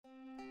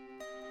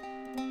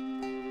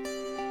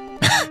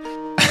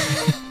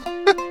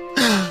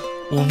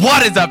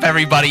What is up,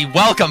 everybody?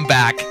 Welcome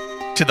back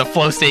to the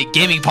Flow State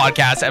Gaming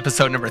Podcast,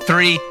 episode number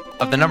 3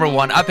 of the number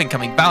 1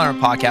 up-and-coming Valorant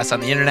podcast on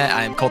the internet.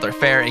 I am Coulter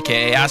Fair,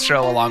 aka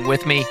Astro. Along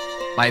with me,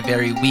 my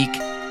very weak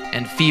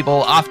and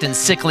feeble, often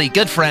sickly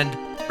good friend,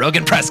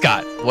 Rogan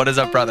Prescott. What is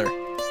up, brother?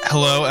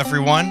 Hello,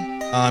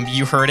 everyone.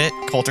 You heard it.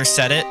 Coulter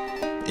said it.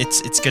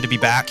 It's good to be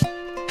back.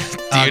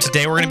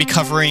 Today we're going to be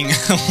covering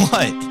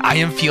what? I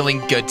am feeling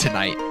good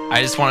tonight.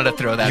 I just wanted to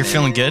throw that in. You're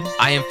feeling good?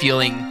 I am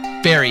feeling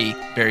very,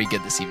 very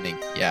good this evening.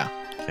 Yeah.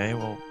 Okay,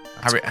 well.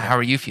 How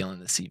are you feeling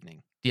this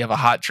evening? Do you have a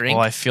hot drink?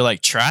 Well, I feel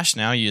like trash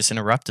now. You just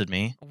interrupted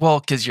me. Well,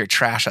 because you're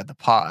trash at the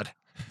pod.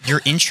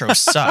 Your intro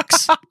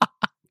sucks.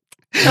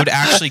 You would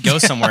actually go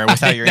somewhere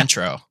without your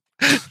intro.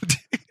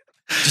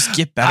 Just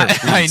get better,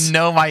 please. I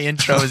know my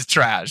intro is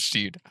trash,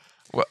 dude.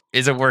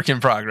 Is a work in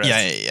progress.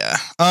 Yeah.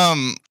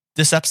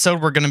 This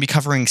episode, we're going to be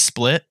covering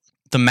Split,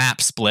 the map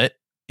Split,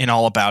 and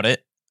all about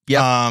it.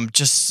 Yeah.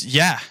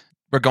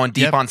 We're going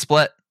deep on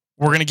Split.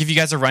 We're going to give you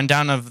guys a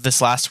rundown of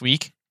this last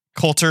week.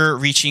 Coulter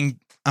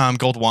reaching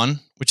Gold 1,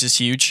 which is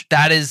huge.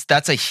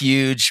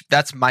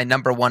 That's my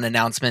number 1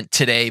 announcement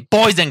today.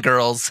 Boys and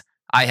girls,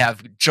 I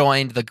have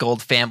joined the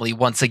Gold family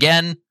once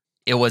again.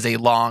 It was a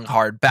long,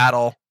 hard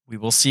battle. We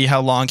will see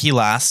how long he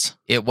lasts.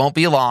 It won't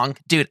be long.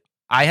 Dude,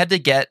 I had to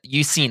get,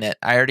 you seen it.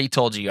 I already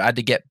told you. I had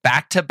to get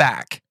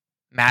back-to-back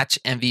match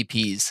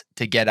MVPs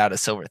to get out of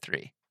Silver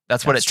 3.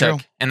 That's what it true.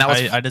 took. And that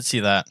was I did see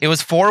that. It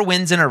was 4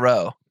 wins in a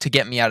row to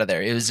get me out of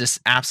there. It was just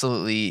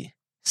absolutely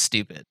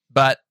stupid.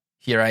 But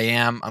here I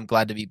am. I'm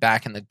glad to be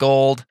back in the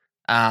Gold.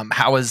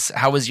 How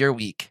was your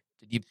week?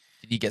 Did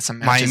you get some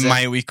matches in?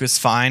 My week was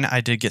fine. I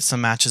did get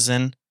some matches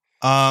in.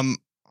 I'm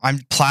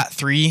Plat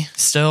 3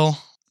 still.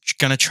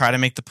 Gonna try to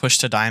make the push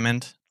to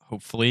Diamond.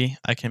 Hopefully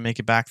I can make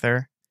it back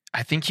there.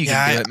 I think you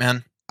can do it,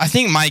 man. I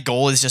think my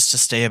goal is just to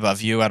stay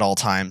above you at all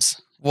times.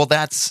 Well,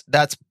 that's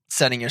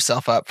setting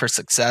yourself up for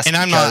success. And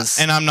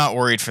I'm not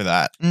worried for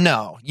that.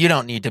 No, you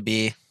don't need to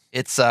be.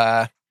 It's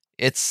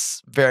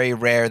very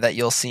rare that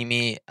you'll see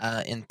me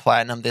in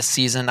Platinum this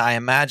season, I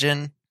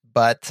imagine.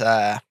 But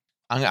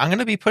I'm going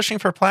to be pushing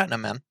for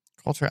Platinum, man.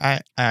 Coulter,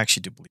 I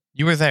actually do believe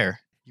you were there.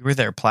 You were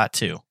there, Plat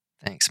 2.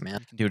 Thanks, man.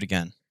 You can do it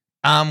again.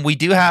 We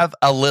do have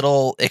a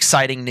little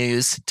exciting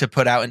news to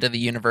put out into the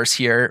universe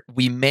here.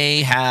 We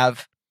may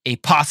have a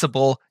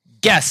possible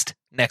guest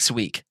next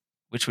week,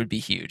 which would be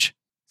huge.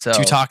 So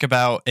to talk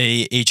about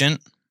a agent.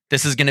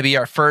 This is going to be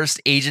our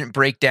first agent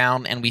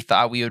breakdown, and we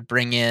thought we would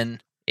bring in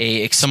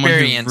someone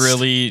who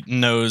really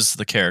knows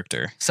the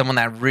character. Someone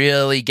that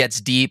really gets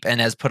deep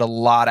and has put a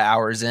lot of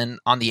hours in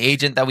on the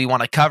agent that we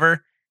want to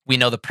cover. We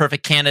know the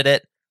perfect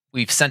candidate.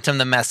 We've sent him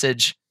the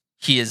message.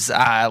 He is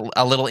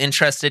a little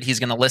interested. He's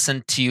going to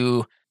listen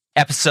to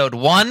episode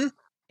 1,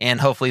 and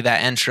hopefully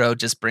that intro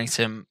just brings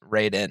him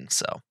right in.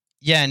 So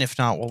yeah, and if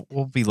not,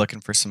 we'll be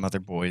looking for some other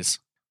boys.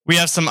 We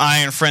have some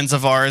Iron friends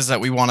of ours that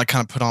we want to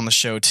kind of put on the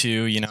show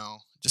too. You know,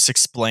 just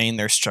explain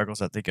their struggles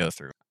that they go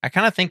through. I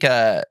kind of think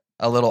a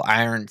little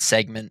Iron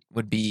segment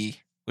would be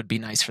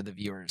nice for the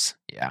viewers.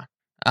 Yeah.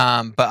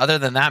 But other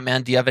than that,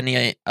 man, do you have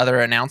any other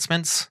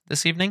announcements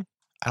this evening?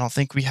 I don't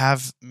think we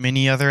have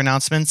many other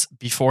announcements.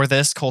 Before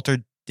this,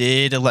 Coulter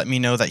did let me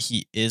know that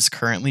he is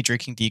currently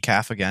drinking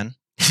decaf again.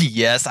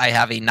 Yes, I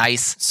have a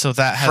nice, so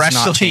that has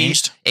not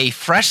changed. A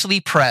freshly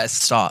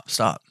pressed stop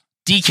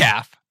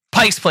decaf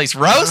Pike's Place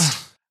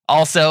roast.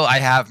 Also, I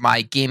have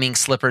my gaming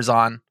slippers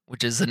on,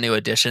 which is a new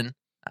addition.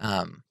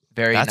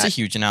 That's a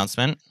huge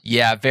announcement.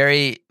 Yeah,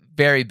 very,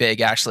 very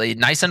big actually.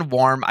 Nice and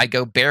warm. I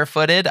go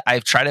barefooted.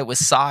 I've tried it with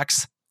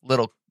socks,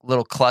 little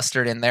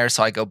clustered in there,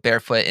 so I go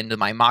barefoot into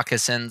my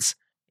moccasins.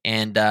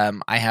 And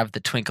I have the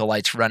twinkle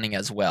lights running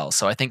as well.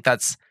 So I think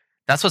that's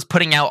what's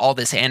putting out all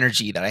this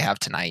energy that I have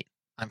tonight.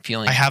 I'm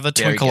feeling. I have the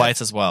twinkle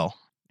lights as well,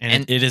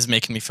 and it is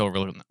making me feel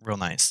real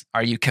nice.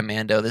 Are you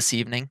commando this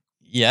evening?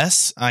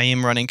 Yes, I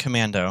am running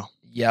commando.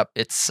 Yep,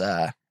 it's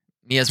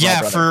me as well.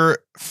 Yeah, brother.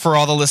 for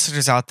all the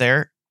listeners out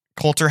there,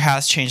 Coulter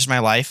has changed my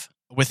life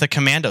with a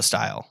commando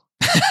style.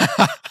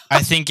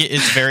 I think it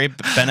is very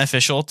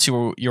beneficial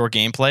to your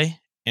gameplay,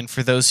 and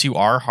for those who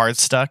are hard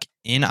stuck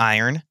in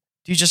Iron,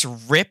 do you just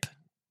rip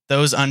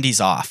those undies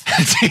off?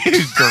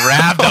 Dude,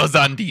 grab those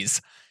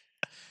undies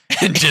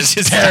and just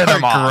tear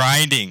them off.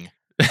 Grinding.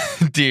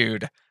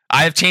 Dude,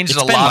 I have changed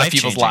a lot of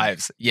people's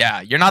lives.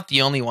 Yeah, you're not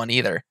the only one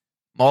either.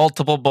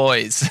 Multiple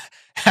boys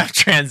have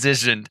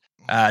transitioned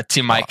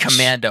to my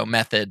commando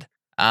method.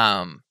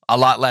 A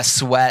lot less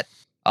sweat,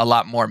 a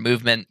lot more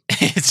movement.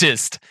 It's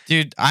just...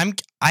 Dude,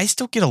 I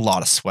still get a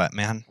lot of sweat,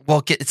 man.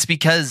 Well, it's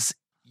because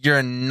you're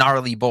a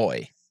gnarly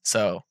boy,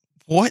 so...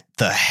 What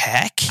the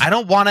heck? I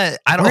don't want to.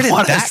 Where did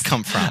that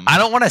come from? I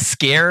don't want to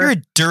scare. You're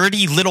a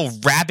dirty little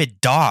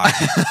rabid dog.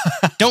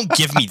 Don't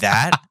give me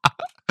that.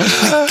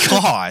 Oh my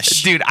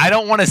gosh. Dude, I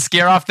don't want to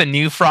scare off the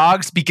new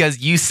frogs because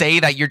you say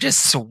that you're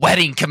just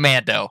sweating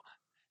commando.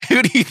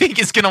 Who do you think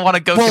is going to want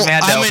to go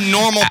commando? I'm a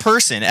normal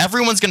person.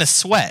 Everyone's going to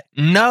sweat.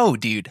 No,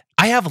 dude.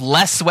 I have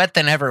less sweat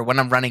than ever when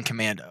I'm running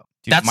commando.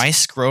 Dude, my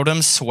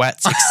scrotum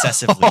sweats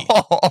excessively.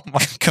 Oh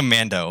my.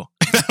 Commando.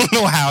 I don't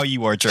know how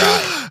you are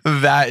dry.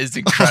 That is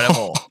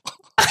incredible.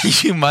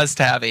 You must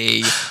have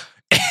a...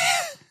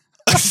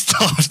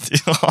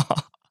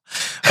 Stop.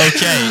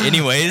 Okay.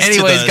 Anyways,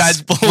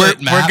 guys,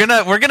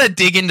 we're gonna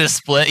dig into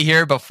Split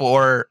here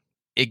before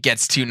it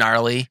gets too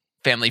gnarly.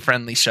 Family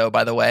friendly show,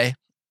 by the way.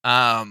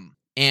 And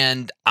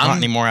I'm not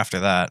anymore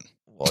after that.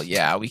 Well,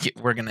 yeah,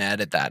 we're gonna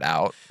edit that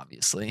out.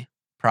 Obviously,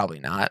 probably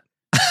not.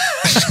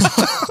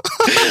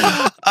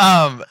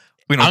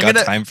 We don't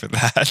got time for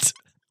that.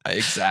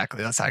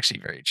 Exactly. That's actually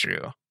very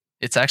true.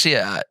 It's actually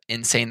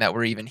insane that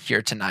we're even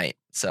here tonight.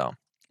 So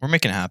we're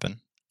making it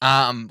happen.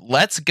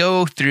 Let's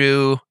go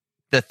through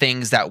the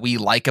things that we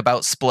like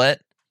about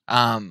Split.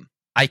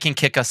 I can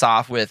kick us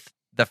off with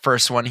the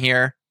first one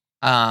here.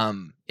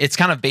 It's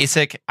kind of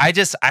basic.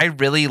 I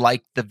really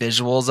like the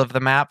visuals of the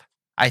map.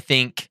 I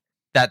think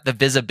that the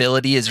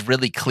visibility is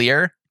really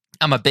clear.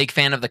 I'm a big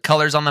fan of the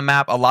colors on the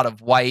map, a lot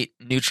of white,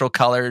 neutral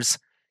colors.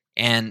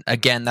 And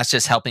again, that's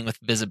just helping with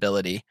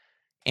visibility.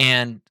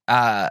 And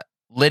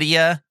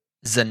Lydia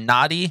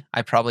Zanotti,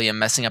 I probably am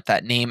messing up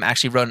that name,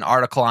 actually wrote an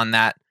article on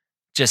that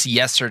just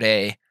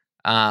yesterday.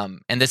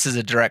 And this is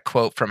a direct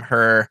quote from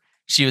her.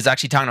 She was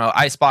actually talking about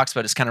Icebox,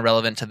 but it's kind of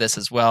relevant to this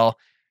as well.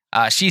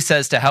 She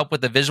says, to help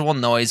with the visual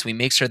noise, we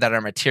make sure that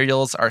our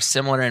materials are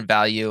similar in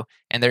value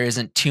and there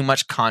isn't too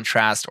much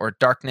contrast or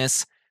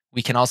darkness.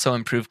 We can also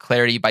improve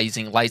clarity by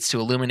using lights to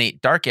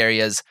illuminate dark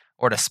areas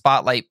or to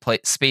spotlight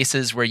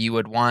spaces where you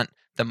would want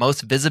the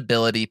most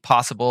visibility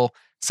possible,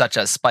 such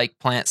as spike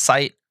plant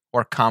site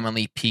or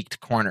commonly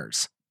peaked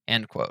corners,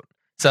 end quote.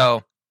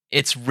 So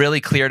it's really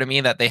clear to me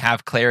that they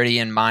have clarity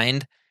in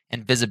mind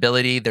and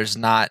visibility. There's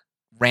not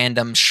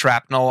random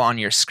shrapnel on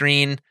your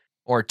screen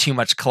or too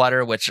much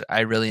clutter, which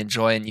I really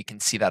enjoy, and you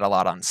can see that a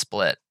lot on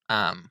Split.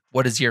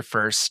 What's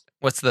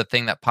the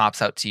thing that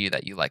pops out to you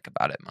that you like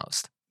about it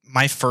most?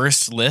 My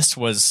first list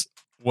was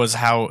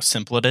how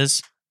simple it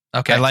is.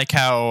 Okay. I like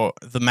how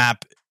the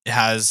map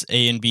has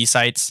A and B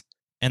sites,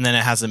 and then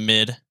it has a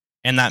mid,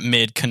 and that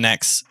mid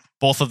connects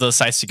both of those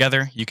sites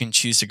together. You can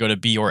choose to go to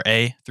B or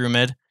A through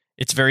mid.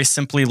 It's very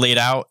simply laid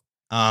out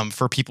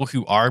for people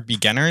who are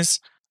beginners.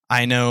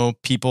 I know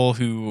people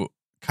who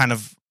kind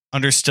of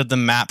understood the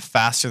map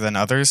faster than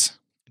others.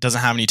 It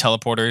doesn't have any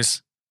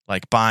teleporters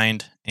like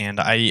Bind, and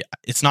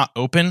it's not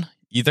open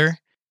either.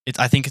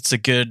 I think it's a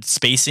good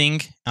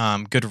spacing,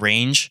 good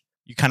range.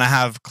 You kind of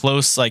have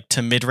close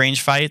to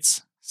mid-range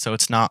fights, so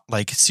it's not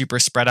super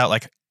spread out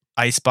like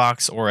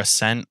Icebox or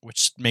Ascent,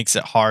 which makes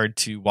it hard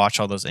to watch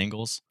all those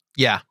angles.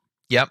 Yeah.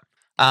 Yep. Which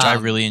I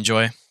really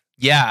enjoy.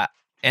 Yeah,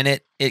 and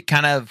it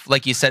kind of,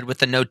 like you said, with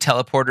the no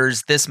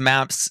teleporters, this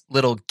map's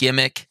little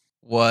gimmick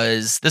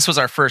was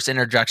our first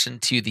introduction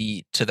to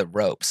the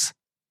ropes,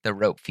 the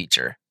rope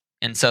feature.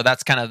 And so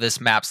that's kind of this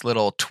map's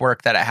little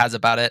twerk that it has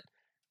about it.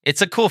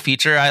 It's a cool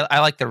feature. I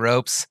like the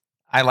ropes.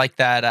 I like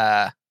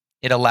that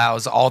it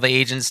allows all the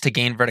agents to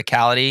gain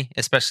verticality,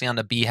 especially on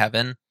the B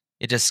Heaven.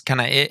 It just kind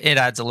of it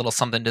adds a little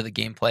something to the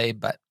gameplay.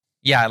 But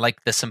yeah, I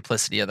like the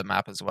simplicity of the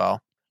map as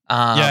well.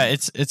 Yeah,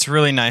 it's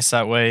really nice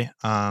that way.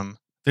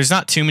 There's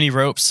not too many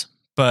ropes,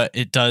 but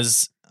it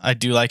does. I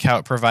do like how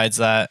it provides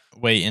that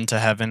way into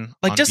Heaven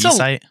on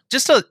B-site.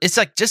 It's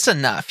just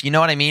enough. You know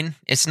what I mean?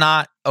 It's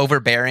not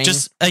overbearing.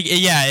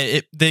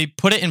 They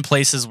put it in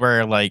places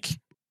where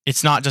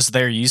it's not just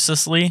there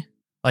uselessly.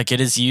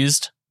 It is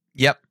used.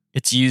 Yep.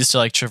 It's used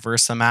to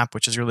traverse the map,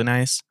 which is really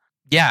nice.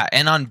 Yeah,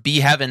 and on B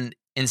Heaven,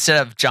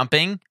 instead of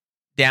jumping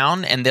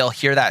down and they'll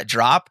hear that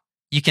drop,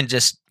 you can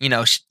just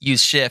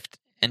use shift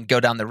and go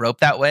down the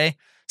rope that way.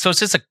 So it's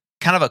just a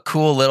kind of a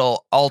cool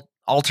little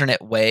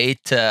alternate way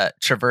to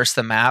traverse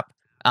the map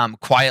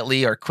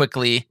quietly or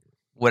quickly,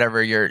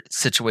 whatever your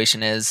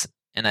situation is.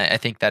 And I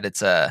think that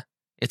it's a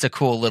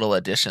cool little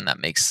addition that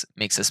makes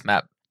this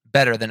map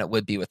better than it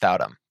would be without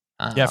them.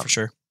 Yeah, for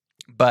sure.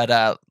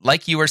 But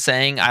like you were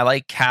saying, I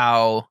like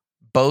how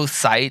both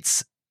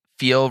sites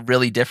feel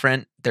really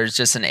different. There's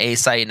just an A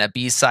site and a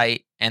B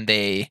site, and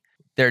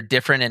they're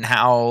different in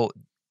how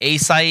A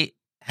site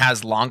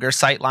has longer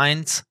sight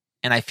lines,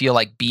 and I feel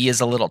like B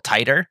is a little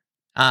tighter.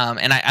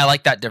 And I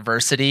like that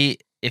diversity.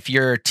 If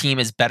your team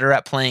is better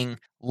at playing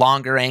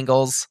longer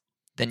angles,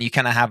 then you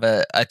kind of have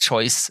a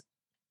choice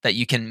that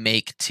you can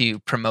make to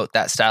promote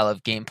that style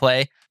of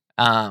gameplay.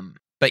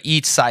 But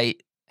each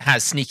site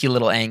has sneaky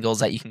little angles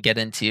that you can get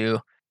into,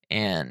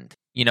 and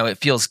it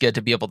feels good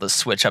to be able to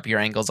switch up your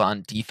angles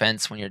on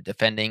defense when you're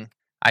defending.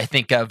 I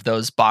think of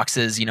those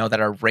boxes, that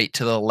are right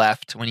to the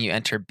left when you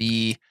enter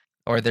B,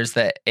 or there's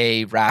the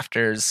A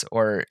rafters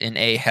or in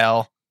A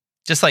hell.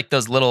 Just like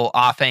those little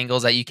off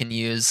angles that you can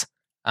use.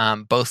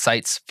 Both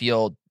sites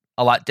feel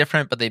a lot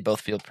different, but they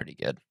both feel pretty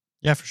good.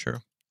 Yeah, for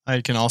sure.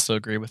 I can also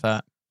agree with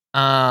that.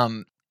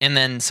 And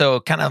then so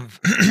kind of,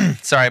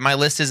 sorry, my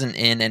list isn't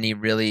in any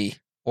really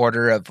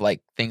order of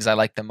things I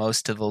like the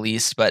most to the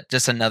least, but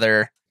just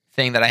another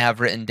thing that I have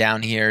written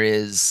down here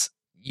is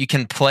you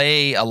can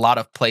play a lot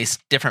of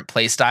different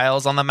play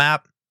styles on the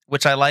map,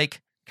 which I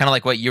like. Kind of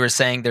like what you were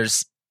saying,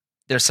 there's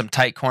some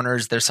tight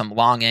corners, there's some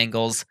long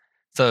angles.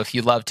 So if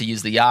you love to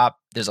use the op,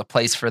 there's a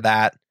place for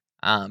that.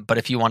 But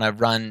if you want to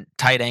run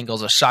tight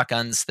angles with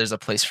shotguns, there's a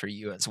place for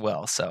you as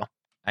well. So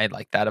I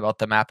like that about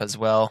the map as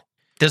well.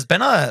 There's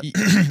been a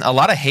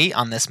lot of hate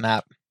on this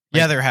map.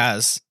 Yeah, there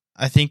has.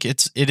 I think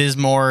it is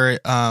more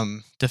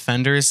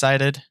defenders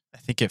sided. I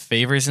think it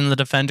favors in the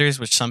defenders,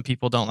 which some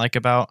people don't like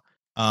about.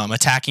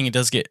 Attacking, it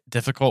does get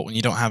difficult when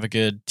you don't have a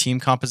good team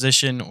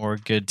composition or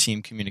good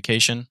team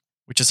communication,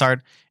 which is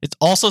hard. It's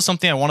also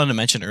something I wanted to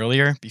mention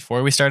earlier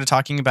before we started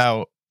talking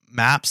about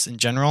maps in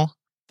general,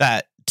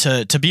 that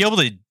to be able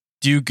to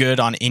do good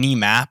on any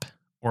map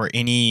or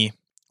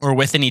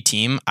with any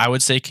team, I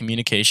would say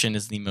communication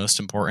is the most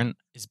important,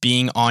 is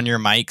being on your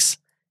mics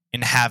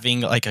and having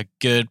like a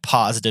good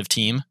positive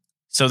team.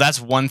 So that's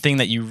one thing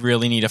that you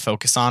really need to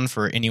focus on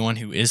for anyone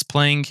who is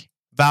playing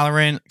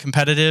Valorant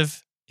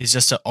competitive, is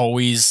just to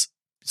always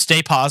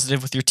stay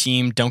positive with your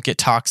team. Don't get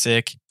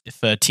toxic.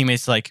 If a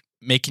teammate's like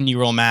making you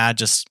real mad,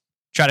 just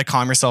try to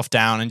calm yourself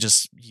down and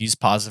just use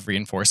positive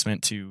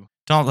reinforcement to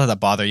don't let that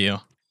bother you.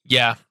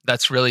 Yeah,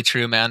 that's really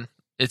true, man.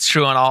 It's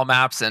true on all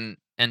maps, and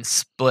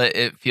Split,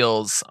 it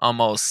feels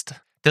almost,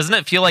 doesn't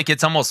it feel like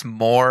it's almost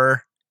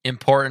more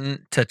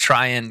important to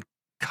try and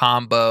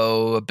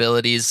combo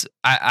abilities?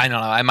 I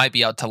don't know. I might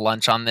be out to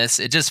lunch on this.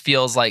 It just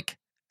feels like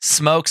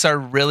smokes are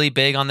really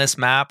big on this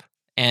map.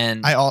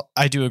 And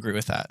I do agree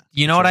with that.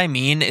 You know what I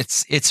mean?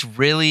 It's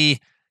really,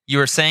 you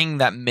were saying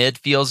that mid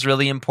feels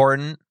really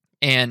important,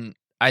 and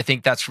I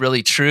think that's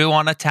really true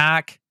on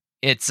attack.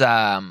 It's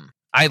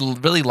I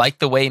really like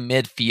the way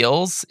mid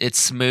feels. It's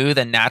smooth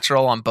and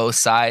natural on both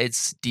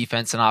sides,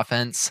 defense and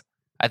offense.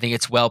 I think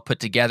it's well put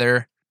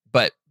together,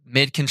 but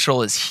mid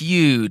control is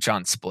huge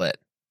on Split.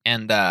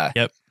 And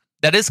yep.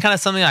 That is kind of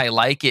something I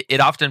like. It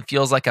often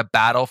feels like a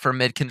battle for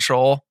mid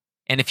control.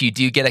 And if you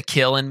do get a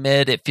kill in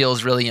mid, it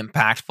feels really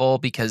impactful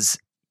because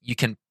you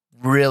can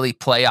really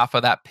play off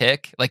of that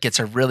pick. Like it's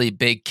a really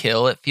big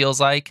kill, it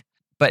feels like.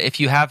 But if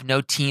you have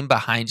no team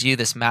behind you,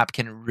 this map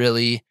can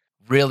really,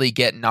 really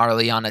get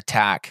gnarly on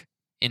attack,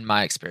 in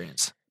my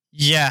experience.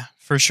 Yeah,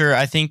 for sure.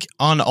 I think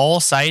on all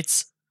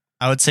sites,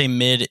 I would say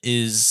mid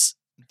is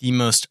the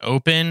most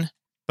open.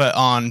 But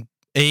on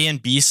A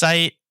and B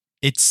site,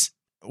 it's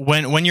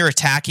when you're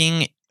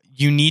attacking,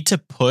 you need to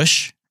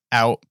push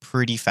out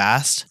pretty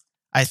fast.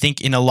 I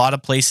think in a lot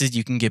of places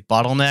you can get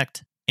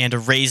bottlenecked, and a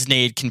raise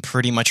nade can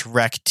pretty much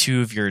wreck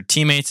two of your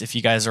teammates if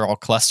you guys are all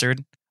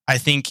clustered. I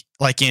think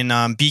like in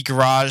B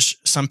garage,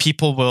 some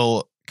people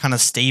will kind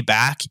of stay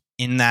back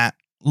in that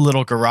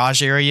little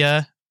garage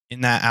area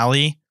in that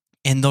alley,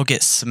 and they'll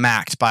get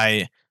smacked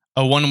by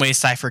a one-way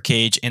Cypher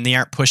cage, and they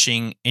aren't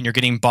pushing, and you're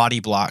getting body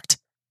blocked.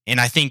 And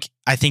I think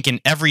in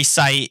every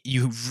site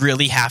you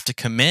really have to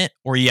commit,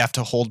 or you have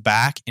to hold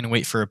back and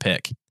wait for a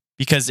pick.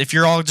 Because if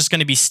you're all just going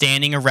to be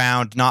standing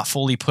around, not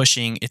fully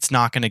pushing, it's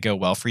not going to go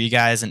well for you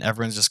guys, and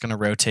everyone's just going to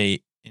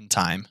rotate in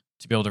time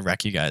to be able to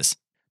wreck you guys.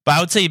 But I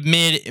would say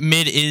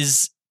mid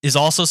is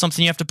also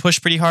something you have to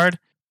push pretty hard,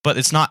 but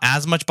it's not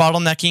as much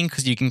bottlenecking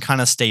because you can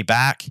kind of stay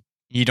back.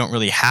 You don't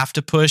really have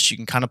to push. You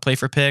can kind of play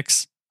for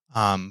picks.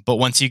 But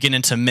once you get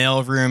into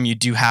mail room, you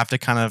do have to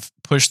kind of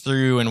push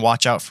through and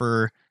watch out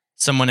for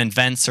someone in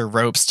vents or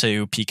ropes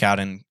to peek out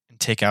and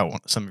take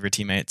out some of your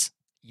teammates.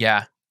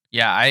 Yeah.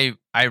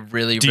 I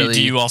really, really.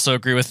 Do you also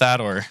agree with that,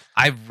 or?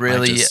 I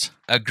really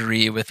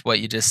agree with what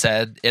you just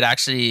said. It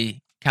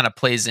actually kind of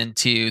plays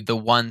into the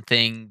one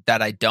thing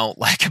that I don't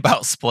like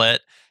about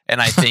Split,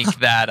 and I think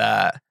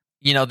that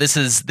this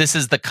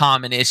is the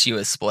common issue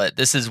with Split.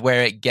 This is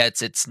where it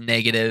gets its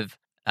negative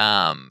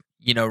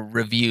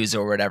reviews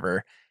or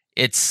whatever.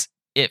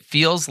 It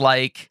feels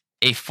like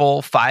a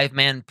full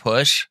 5-man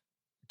push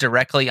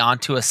directly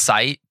onto a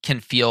site can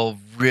feel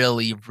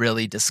really,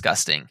 really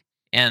disgusting.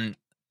 And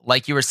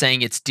like you were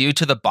saying, it's due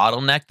to the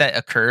bottleneck that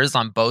occurs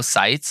on both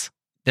sites.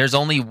 There's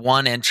only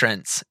one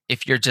entrance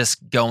if you're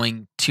just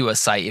going to a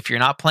site. If you're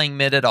not playing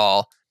mid at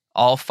all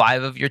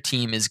 5 of your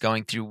team is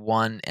going through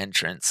one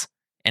entrance,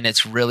 and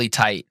it's really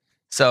tight.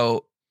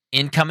 So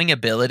incoming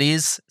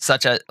abilities,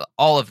 such as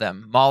all of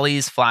them,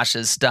 mollies,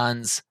 flashes,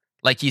 stuns,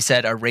 like you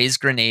said, a raised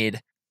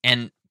grenade,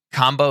 and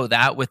combo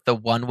that with the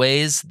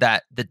one-ways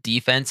that the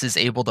defense is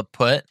able to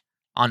put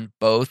on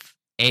both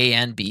A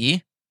and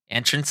B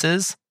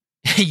entrances,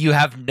 you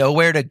have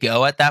nowhere to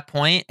go at that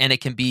point, and it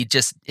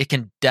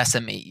can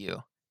decimate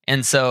you.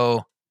 And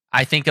so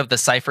I think of the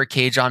Cypher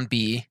cage on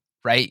B,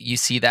 right? You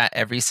see that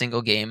every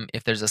single game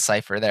if there's a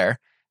Cypher there.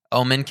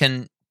 Omen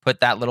can put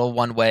that little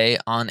one-way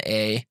on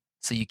A,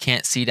 so you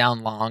can't see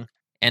down long.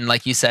 And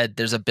like you said,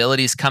 there's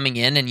abilities coming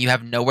in, and you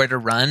have nowhere to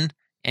run,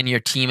 and your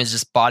team is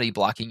just body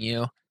blocking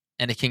you,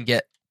 and it can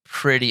get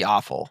pretty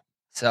awful.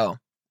 So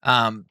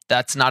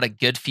that's not a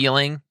good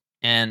feeling,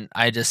 and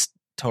I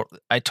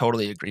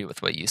totally agree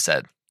with what you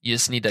said. You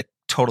just need to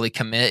totally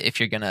commit if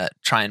you're going to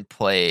try and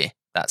play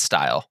that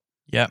style.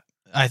 Yeah.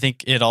 I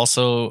think it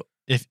also,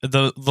 if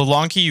the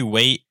longer you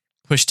wait,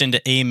 pushed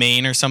into A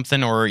main or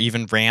something, or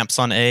even ramps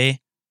on A.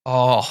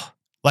 Oh,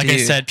 like dude.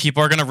 I said,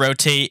 people are going to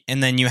rotate,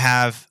 and then you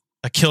have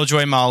a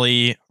Killjoy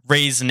molly,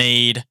 raise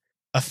nade,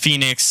 a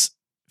Phoenix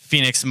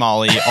Phoenix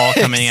Molly all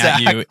coming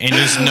at you, and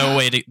there's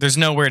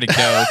nowhere to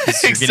go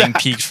because you're getting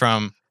peeked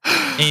from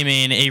A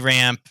main, A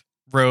ramp,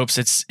 ropes.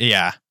 It's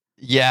yeah.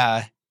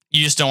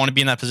 You just don't want to be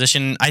in that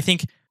position. I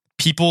think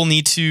people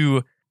need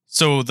to.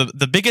 So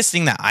the biggest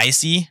thing that I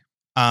see,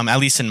 at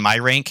least in my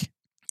rank,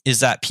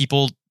 is that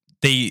people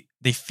they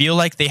feel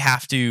like they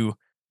have to.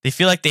 They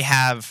feel like they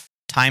have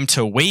time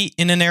to wait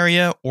in an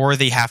area, or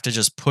they have to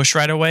just push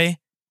right away.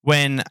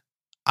 When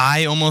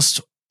I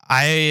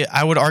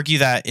would argue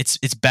that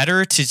it's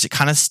better to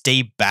kind of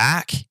stay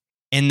back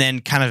and then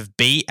kind of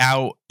bait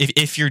out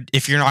if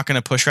you're not going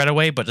to push right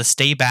away, but to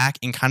stay back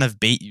and kind of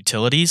bait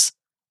utilities.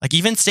 Like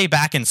even stay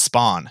back and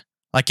spawn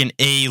like an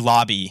A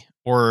lobby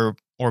or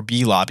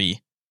B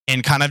lobby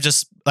and kind of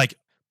just like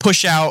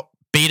push out,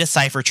 bait a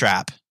Cypher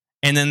trap,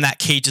 and then that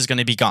cage is going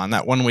to be gone.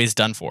 That one way is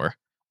done for.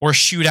 Or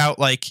shoot out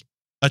like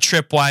a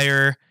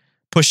tripwire,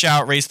 push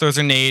out, raise throws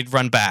or nade,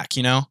 run back,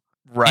 you know?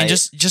 Right.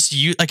 And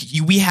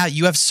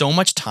you have so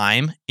much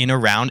time in a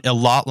round, a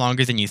lot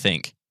longer than you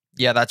think.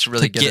 Yeah, that's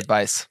really good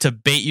advice. To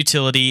bait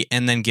utility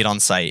and then get on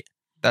site.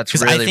 That's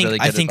really good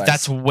advice. I think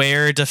that's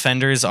where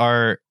defenders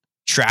are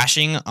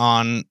trashing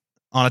on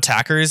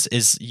attackers,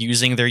 is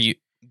using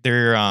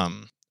their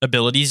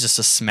abilities just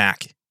to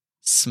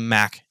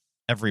smack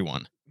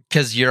everyone.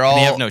 Because they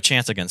have no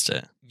chance against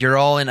it. You're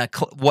all in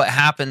what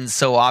happens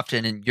so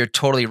often, and you're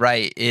totally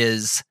right,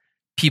 is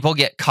people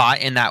get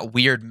caught in that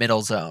weird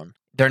middle zone.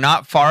 They're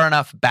not far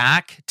enough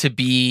back to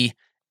be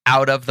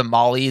out of the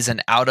mollies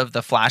and out of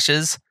the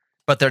flashes,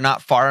 but they're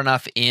not far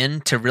enough in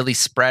to really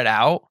spread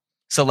out.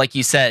 So like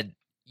you said,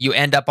 you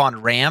end up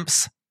on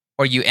ramps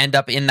or you end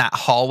up in that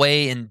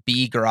hallway in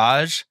B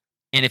garage.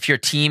 And if your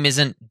team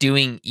isn't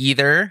doing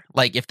either,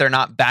 like if they're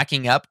not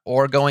backing up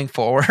or going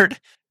forward,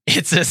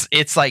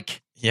 it's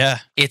like, yeah,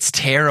 it's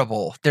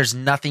terrible. There's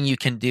nothing you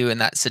can do in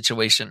that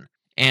situation.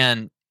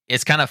 And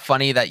it's kind of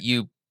funny that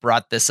you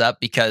brought this up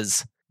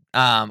because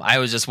I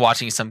was just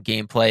watching some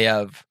gameplay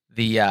of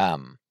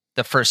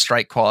the first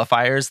strike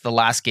qualifiers. The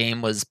last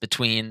game was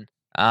between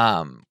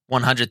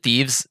 100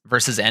 Thieves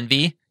versus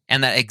Envy,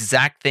 and that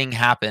exact thing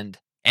happened.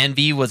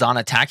 Envy was on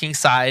attacking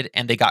side,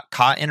 and they got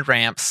caught in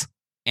ramps,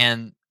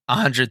 and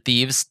 100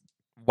 Thieves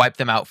wiped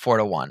them out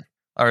 4-1.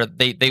 Or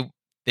they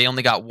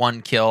only got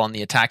one kill on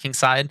the attacking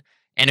side,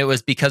 and it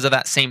was because of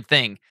that same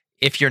thing.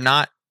 If you're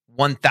not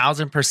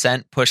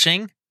 1000%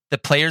 pushing, the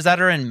players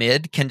that are in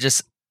mid can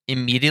just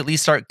immediately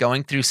start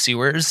going through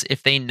sewers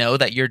if they know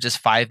that you're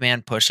just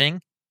 5-man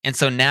pushing. And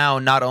so now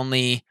not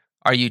only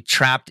are you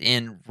trapped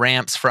in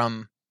ramps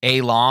from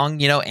A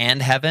long,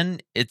 and heaven,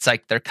 it's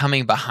like they're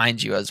coming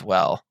behind you as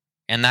well.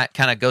 And that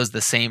kind of goes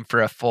the same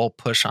for a full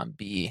push on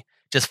B.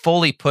 Just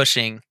fully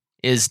pushing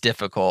is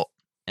difficult.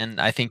 And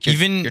I think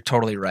you're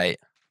totally right.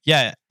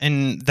 Yeah,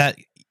 and that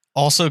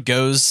also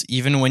goes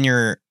even when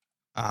you're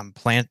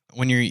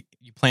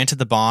you planted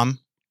the bomb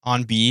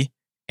on B,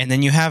 and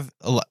then you have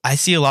I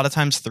see a lot of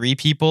times 3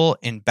 people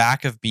in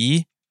back of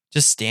B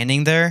just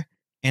standing there,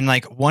 and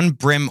like one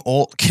Brim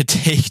ult could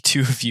take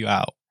 2 of you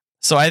out.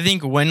 So I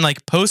think when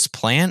like post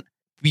plant,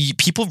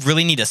 people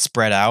really need to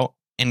spread out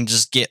and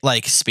just get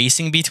like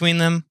spacing between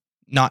them.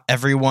 Not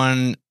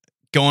everyone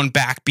going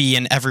back B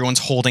and everyone's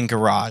holding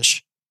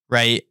garage,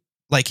 right?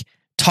 Like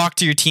talk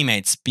to your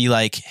teammates. Be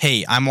like,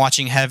 hey, I'm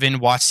watching heaven.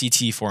 Watch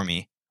CT for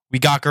me. We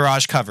got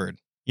garage covered.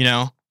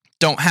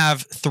 Don't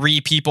have 3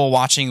 people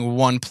watching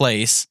one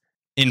place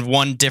in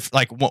one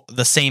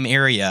the same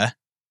area.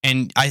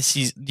 And I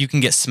see you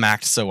can get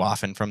smacked so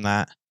often from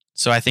that.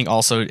 So I think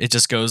also it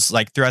just goes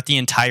like throughout the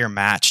entire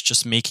match,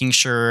 just making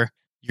sure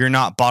you're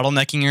not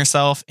bottlenecking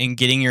yourself and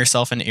getting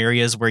yourself in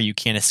areas where you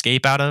can't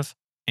escape out of,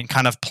 and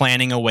kind of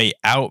planning a way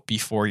out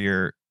before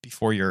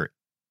you're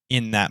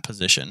in that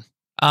position.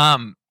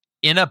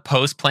 In a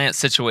post-plant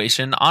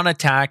situation, on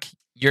attack,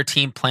 your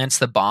team plants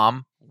the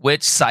bomb.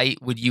 Which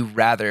site would you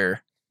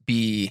rather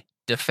be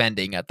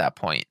defending at that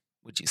point,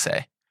 would you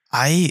say?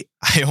 I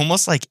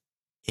almost like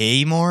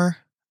A more.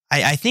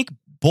 I think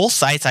both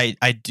sites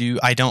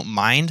I don't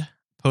mind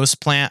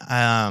post-plant.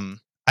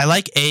 I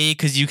like A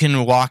because you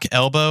can walk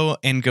elbow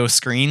and go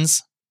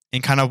screens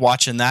and kind of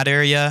watch in that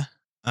area.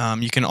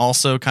 You can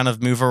also kind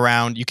of move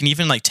around. You can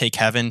even like take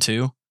heaven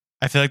too.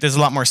 I feel like there's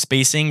a lot more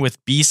spacing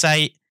with B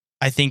site.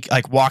 I think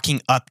like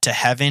walking up to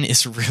heaven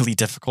is really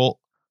difficult.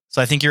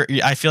 So I think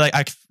I feel like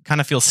I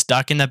kind of feel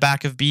stuck in the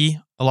back of B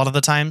a lot of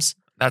the times.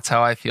 That's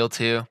how I feel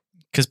too.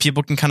 Because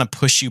people can kind of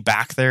push you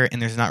back there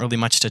and there's not really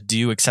much to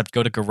do except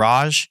go to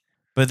garage.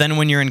 But then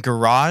when you're in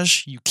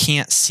garage, you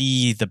can't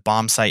see the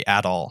bomb site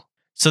at all.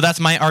 So that's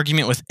my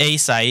argument with A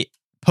site.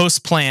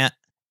 Post plant,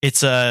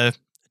 it's a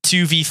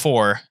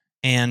 2v4.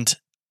 And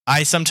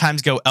I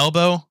sometimes go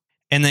elbow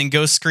and then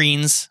go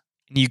screens.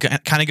 And you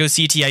kind of go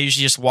CT. I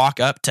usually just walk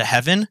up to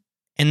heaven.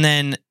 And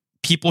then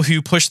people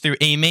who push through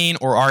A main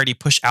or already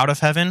push out of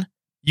heaven,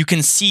 you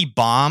can see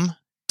bomb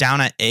down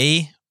at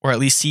A, or at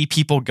least see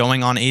people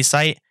going on A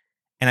site.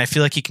 And I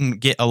feel like you can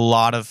get a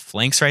lot of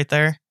flanks right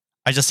there.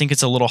 I just think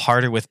it's a little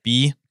harder with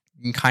B.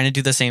 You can kind of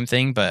do the same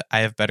thing, but I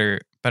have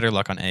better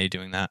luck on A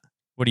doing that.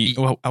 What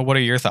are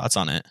your thoughts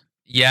on it?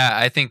 Yeah,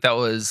 I think that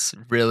was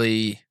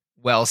really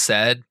well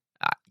said.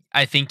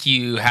 I think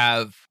you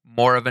have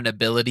more of an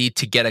ability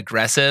to get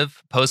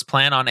aggressive post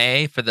plan on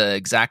A for the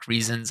exact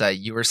reasons that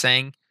you were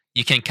saying.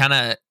 You can kind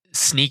of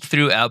sneak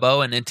through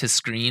elbow and into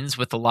screens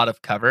with a lot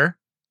of cover.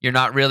 You're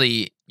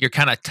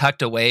kind of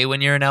tucked away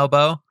when you're in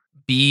elbow.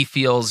 B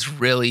feels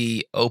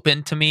really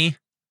open to me.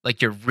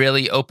 Like you're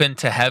really open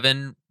to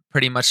heaven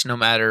pretty much no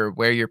matter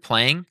where you're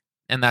playing.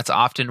 And that's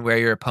often where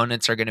your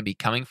opponents are going to be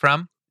coming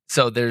from.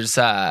 So there's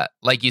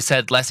like you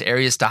said, less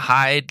areas to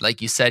hide.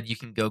 Like you said, you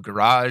can go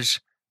garage,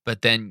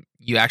 but then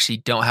you actually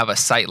don't have a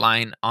sight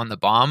line on the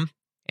bomb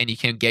and you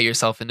can get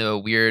yourself into a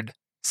weird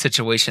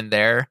situation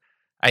there.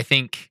 I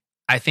think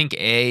I think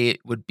A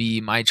would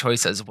be my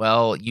choice as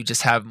well. You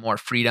just have more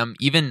freedom.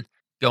 Even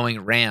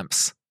going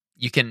ramps,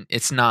 you can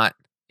it's not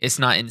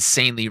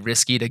insanely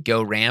risky to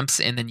go ramps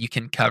and then you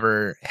can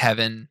cover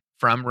heaven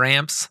from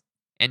ramps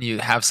and you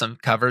have some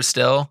cover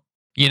still.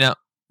 You know,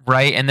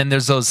 right? And then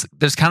there's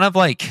kind of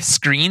like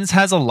screens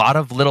has a lot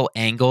of little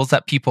angles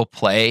that people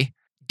play.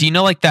 Do you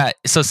know like that?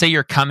 So say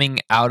you're coming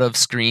out of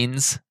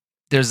screens,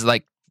 there's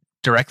like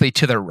directly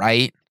to the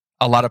right,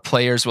 a lot of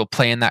players will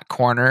play in that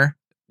corner,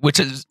 which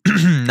is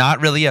not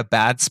really a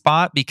bad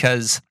spot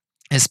because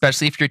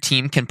especially if your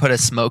team can put a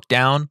smoke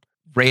down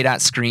right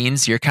at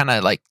screens, you're kind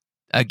of like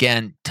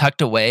again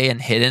tucked away and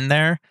hidden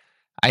there.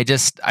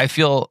 I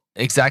feel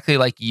exactly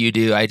like you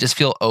do. I just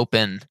feel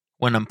open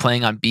when I'm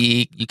playing on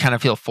B. You kind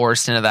of feel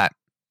forced into that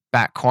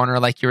back corner,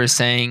 like you were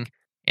saying,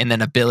 and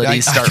then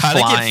abilities start I kinda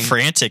flying. get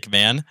frantic,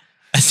 man.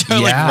 I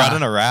start like Yeah.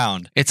 running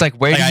around. It's like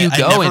where Like, do you I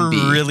go never in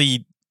B?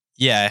 really,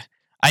 yeah.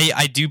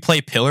 I do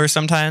play pillar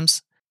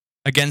sometimes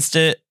against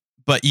it,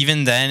 but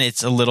even then,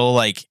 it's a little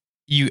like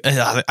you.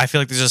 I feel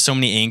like there's just so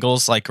many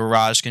angles. Like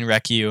garage can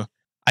wreck you.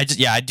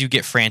 I do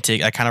get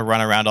frantic. I kind of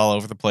run around all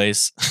over the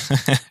place.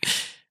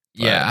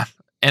 Yeah.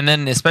 And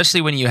then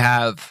especially when you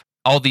have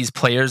all these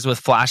players with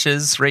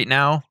flashes right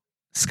now,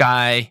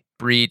 Sky,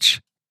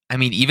 Breach, I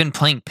mean, even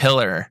playing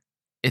Pillar,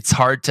 it's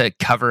hard to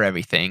cover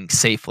everything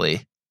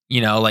safely.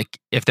 You know, like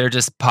if they're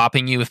just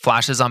popping you with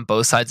flashes on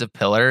both sides of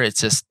Pillar,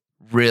 it's just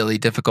really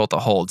difficult to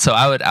hold. So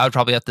I would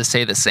probably have to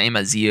say the same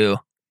as you.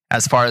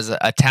 As far as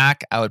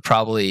attack,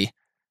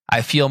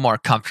 I feel more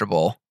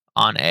comfortable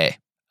on A.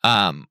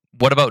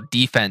 What about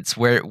defense?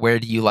 Where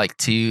do you like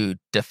to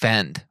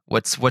defend?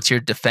 What's your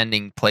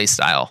defending play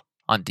style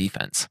on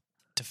defense?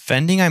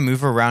 Defending, I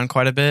move around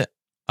quite a bit.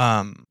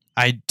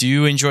 I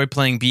do enjoy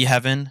playing B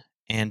Heaven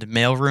and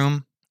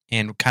Mailroom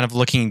and kind of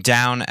looking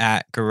down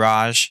at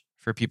Garage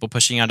for people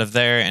pushing out of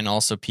there and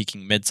also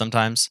peeking mid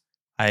sometimes.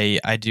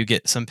 I do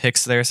get some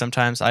picks there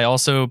sometimes. I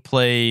also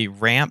play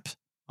Ramp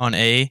on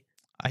A.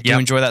 I do Yep.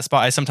 enjoy that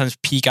spot. I sometimes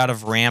peek out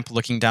of Ramp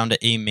looking down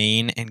to A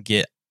main and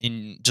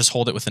just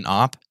hold it with an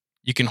op.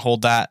 You can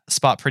hold that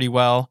spot pretty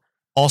well.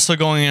 Also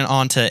going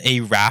on to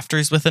A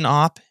Rafters with an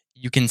op,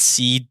 you can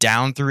see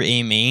down through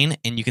A main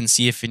and you can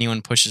see if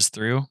anyone pushes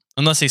through.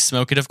 Unless they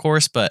smoke it, of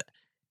course, but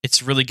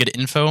it's really good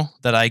info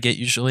that I get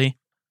usually.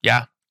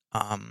 Yeah.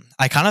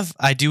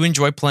 I do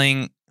enjoy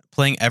playing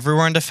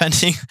everywhere and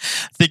defending.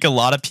 I think a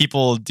lot of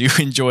people do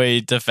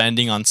enjoy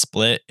defending on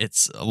split.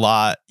 It's a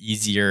lot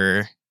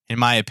easier, in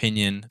my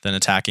opinion, than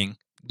attacking.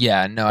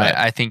 Yeah, no, But-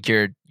 I think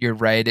you're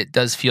right. It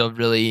does feel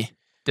really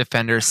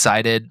defender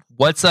sided.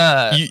 What's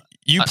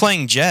You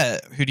playing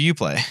Jet? Who do you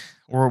play,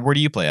 or where do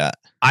you play at?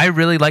 I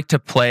really like to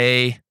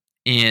play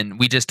in.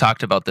 We just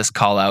talked about this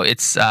call out.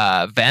 It's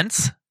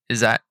vents. Is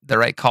that the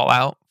right call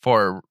out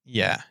for?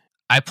 Yeah,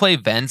 I play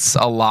vents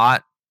a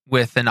lot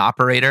with an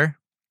operator.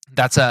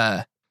 That's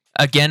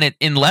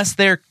unless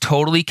they're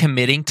totally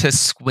committing to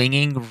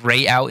swinging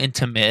right out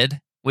into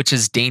mid, which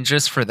is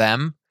dangerous for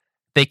them.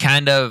 They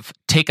kind of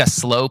take a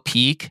slow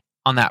peek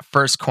on that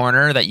first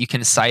corner that you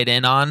can sight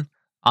in on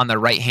the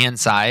right hand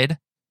side,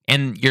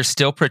 and you're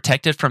still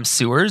protected from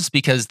sewers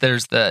because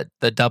there's the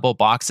double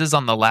boxes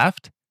on the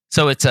left.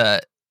 So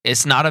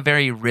it's not a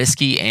very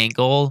risky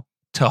angle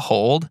to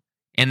hold.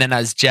 And then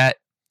as Jet,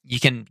 you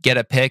can get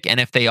a pick, and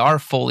if they are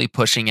fully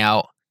pushing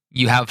out,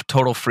 you have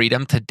total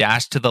freedom to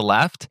dash to the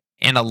left.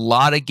 And a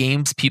lot of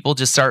games, people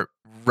just start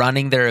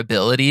running their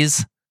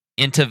abilities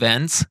into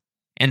vents.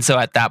 And so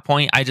at that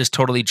point, I just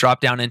totally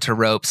drop down into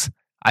ropes.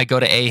 I go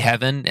to A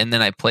Heaven, and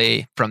then I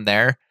play from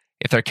there.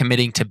 If they're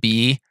committing to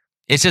B,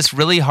 it's just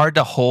really hard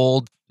to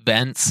hold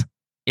vents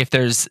if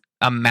there's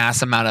a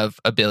mass amount of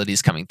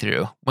abilities coming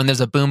through. When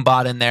there's a boom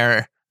bot in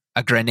there,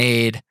 a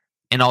grenade,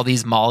 and all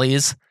these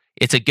mollies,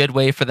 it's a good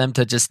way for them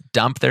to just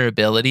dump their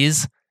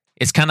abilities.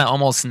 It's kind of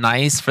almost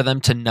nice for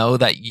them to know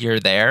that you're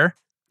there,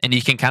 and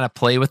you can kind of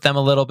play with them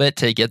a little bit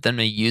to get them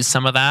to use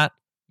some of that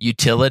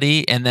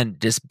utility, and then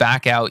just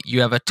back out.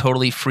 You have a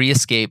totally free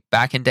escape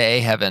back into A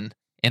Heaven,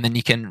 and then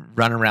you can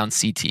run around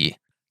CT.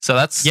 So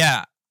that's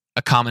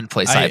a common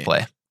place I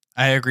play.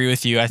 I agree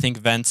with you. I think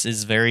vents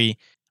is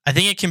I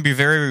think it can be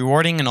very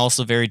rewarding and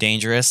also very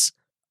dangerous.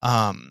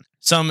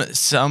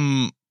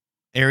 Some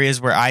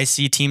areas where I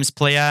see teams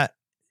play at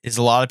is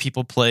a lot of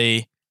people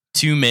play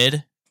 2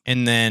 mid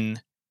and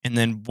then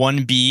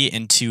 1 B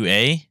and 2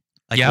 A,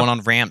 like Yep. one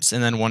on ramps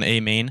and then 1 A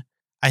main.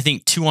 I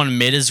think 2 on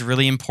mid is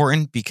really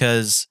important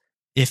because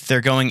if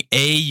they're going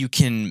A, you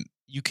can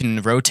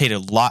rotate a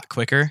lot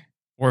quicker,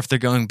 or if they're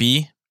going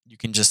B, you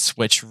can just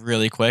switch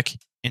really quick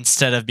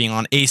instead of being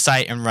on A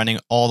site and running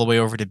all the way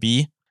over to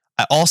B.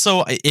 I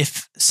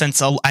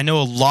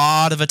know a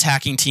lot of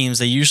attacking teams,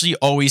 they usually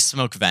always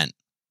smoke vent.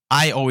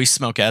 I always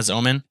smoke as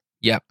Omen.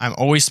 Yep. I'm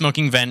always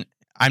smoking vent.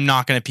 I'm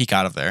not going to peek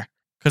out of there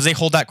because they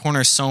hold that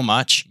corner so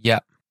much.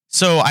 Yep.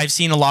 So I've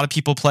seen a lot of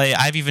people play.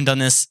 I've even done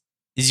this.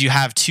 Is you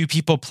have 2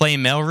 people play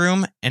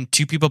mailroom and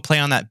 2 people play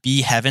on that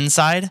B heaven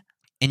side,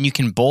 and you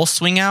can both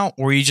swing out,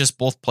 or you just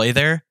both play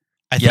there.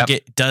 I think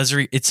it does.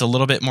 It's a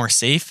little bit more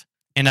safe.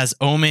 And as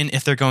Omen,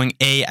 if they're going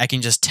A, I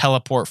can just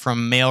teleport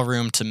from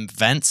mailroom to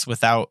vents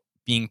without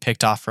being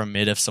picked off from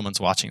mid if someone's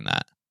watching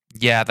that.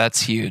 Yeah,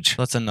 that's huge.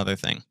 So that's another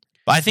thing.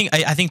 But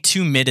I think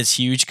 2 mid is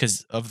huge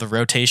because of the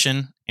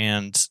rotation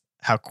and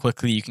how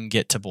quickly you can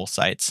get to both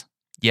sides.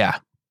 Yeah.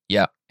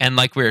 Yeah. And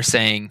like we were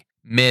saying,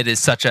 mid is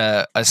such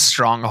a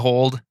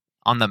stronghold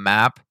on the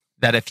map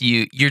that if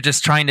you're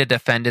just trying to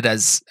defend it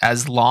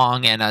as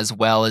long and as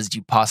well as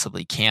you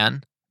possibly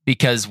can,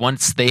 because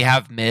once they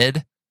have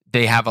mid,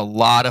 they have a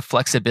lot of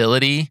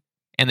flexibility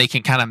and they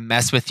can kind of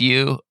mess with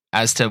you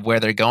as to where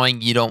they're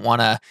going. You don't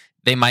want to,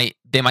 they might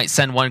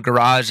send one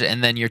garage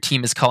and then your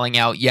team is calling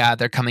out, yeah,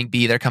 they're coming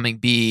B.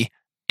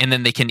 And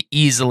then they can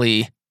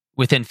easily,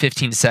 within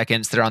 15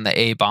 seconds, they're on the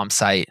A bomb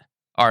site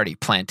already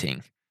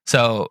planting.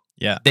 So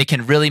yeah, they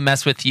can really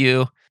mess with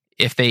you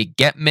if they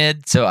get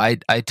mid. So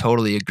I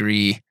totally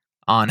agree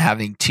on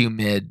having 2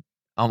 mid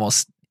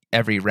almost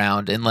every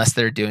round, unless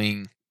they're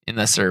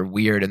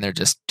weird and they're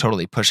just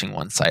totally pushing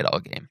one side all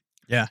game.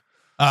 Yeah.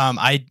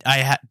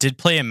 I did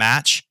play a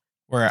match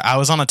where I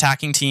was on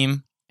attacking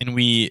team and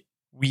we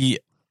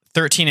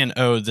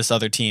 13-0'd this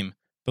other team.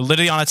 But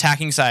literally on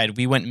attacking side,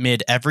 we went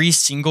mid every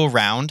single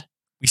round.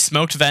 We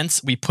smoked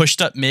vents, we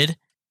pushed up mid,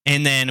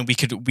 and then we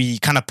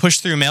kind of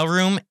pushed through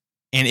mailroom.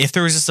 And if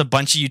there was just a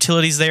bunch of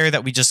utilities there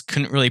that we just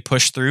couldn't really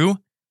push through,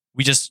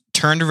 we just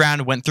turned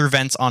around, went through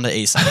vents onto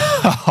A site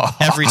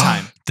every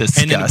time.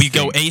 Disgusting. And then we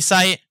go A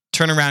site,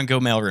 turn around, go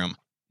mailroom.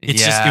 It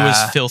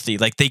was filthy.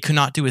 Like they could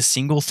not do a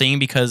single thing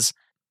because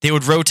they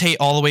would rotate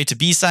all the way to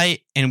B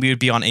site and we would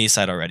be on A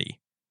site already.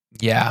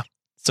 Yeah.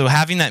 So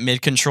having that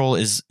mid control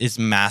is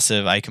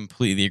massive. I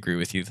completely agree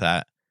with you with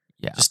that.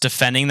 Yeah. Just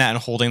defending that and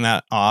holding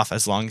that off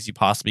as long as you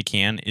possibly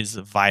can is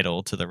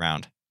vital to the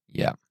round.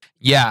 Yeah.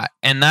 Yeah.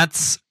 And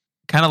that's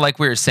kind of like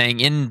we were saying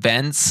in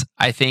vents,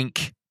 I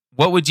think,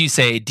 what would you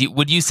say?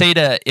 Would you say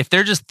if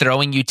they're just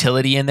throwing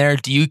utility in there,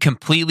 do you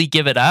completely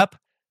give it up?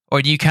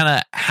 Or do you kind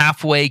of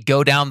halfway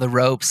go down the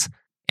ropes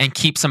and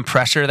keep some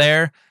pressure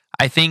there?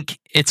 I think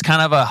it's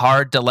kind of a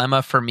hard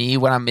dilemma for me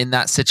when I'm in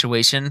that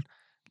situation.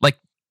 Like,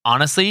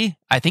 honestly,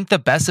 I think the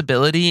best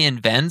ability in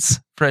vents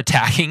for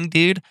attacking,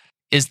 dude,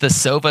 is the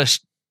Sova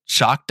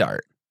shock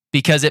dart.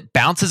 Because it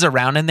bounces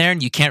around in there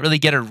and you can't really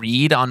get a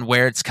read on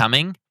where it's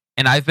coming.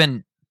 And I've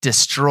been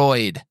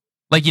destroyed.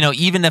 Like,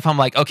 even if I'm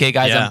like, okay,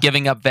 guys, I'm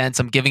giving up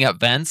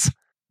vents,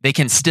 they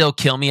can still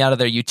kill me out of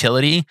their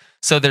utility.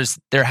 So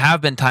there have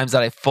been times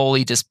that I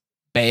fully just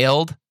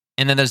bailed.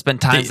 And then there's been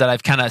times that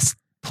I've kind of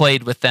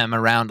played with them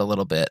around a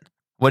little bit.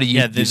 What do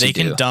you do? They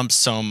can dump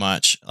so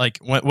much. Like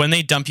when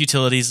they dump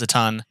utilities a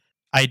ton,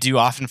 I do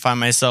often find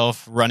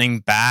myself running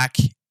back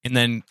and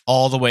then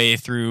all the way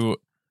through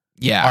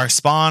our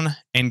spawn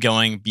and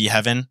going B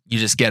heaven. You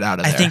just get out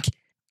of there. I think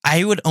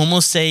I would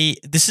almost say,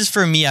 this is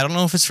for me, I don't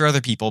know if it's for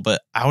other people,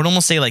 but I would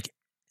almost say like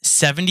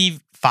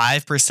 75%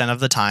 of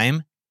the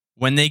time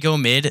when they go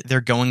mid, they're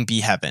going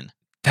B heaven.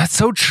 That's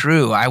so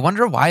true. I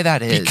wonder why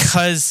that is.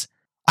 Because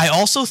I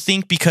also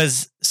think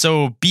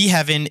so B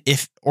heaven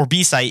or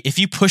B site, if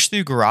you push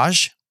through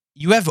garage,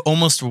 you have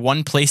almost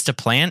one place to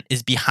plant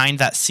is behind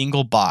that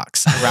single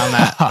box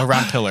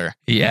around pillar.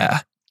 Yeah.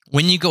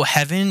 When you go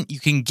heaven,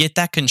 you can get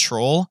that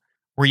control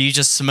where you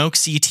just smoke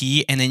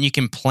CT and then you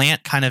can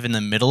plant kind of in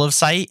the middle of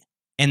site.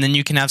 And then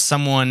you can have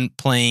someone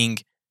playing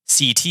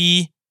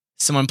CT,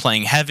 someone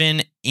playing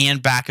heaven,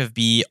 and back of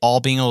B, all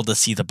being able to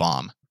see the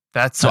bomb.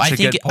 That's such a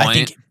good point. I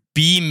think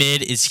B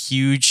mid is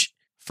huge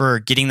for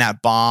getting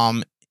that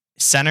bomb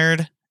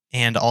centered.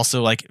 And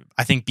also, like,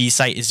 I think B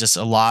site is just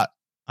a lot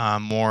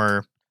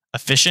more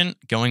efficient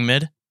going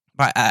mid.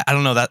 But I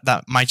don't know,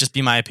 that might just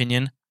be my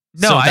opinion.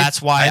 No, so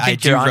that's why I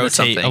do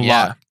rotate a lot.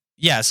 Yeah.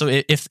 Yeah, so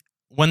if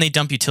when they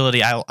dump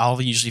utility,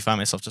 I'll usually find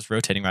myself just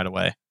rotating right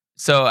away.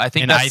 So I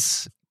think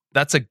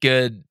that's a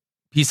good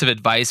piece of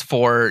advice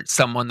for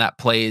someone that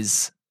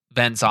plays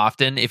vents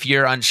often. If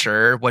you're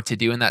unsure what to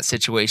do in that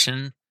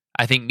situation,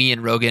 I think me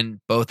and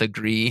Rogan both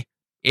agree.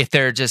 If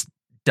they're just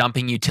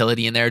dumping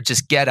utility in there,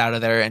 just get out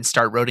of there and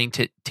start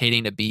rotating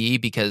to B,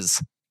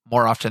 because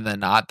more often than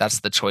not,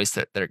 that's the choice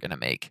that they're going to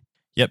make.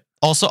 Yep.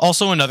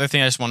 Also another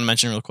thing I just want to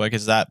mention real quick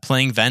is that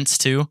playing vents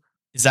too,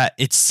 is that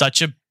it's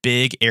such a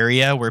big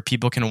area where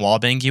people can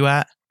wallbang you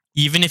at.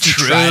 Even if you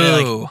try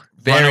to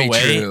run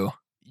away,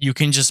 you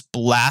can just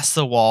blast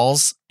the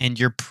walls and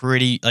you're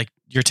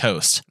you're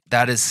toast.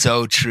 That is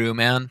so true,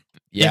 man.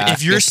 Yeah.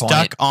 If you're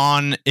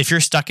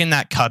stuck in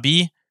that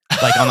cubby,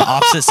 like on the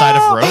opposite side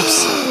of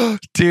ropes,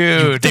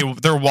 dude.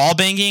 They're wall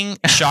banging,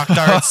 shock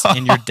darts,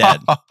 and you're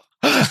dead.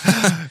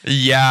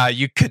 Yeah,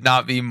 you could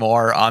not be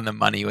more on the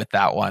money with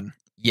that one.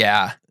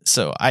 Yeah.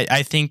 So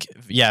I think,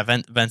 yeah,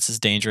 Vents is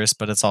dangerous,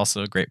 but it's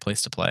also a great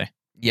place to play.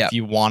 Yeah. If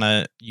you want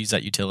to use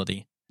that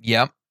utility.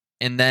 Yep.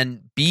 And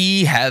then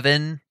B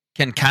Heaven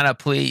can kind of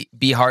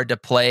be hard to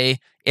play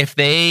if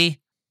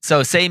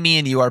so say me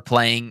and you are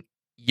playing,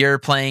 you're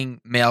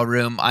playing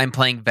Mailroom, I'm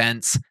playing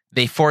Vents.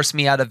 They force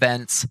me out of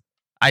Vents.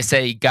 I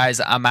say, guys,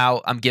 I'm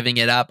out. I'm giving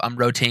it up. I'm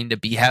rotating to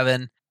B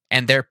Heaven,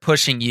 and they're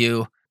pushing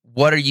you.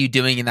 What are you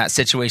doing in that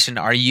situation?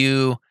 Are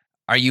you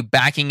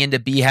backing into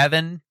B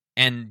Heaven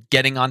and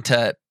getting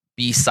onto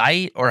B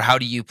Site, or how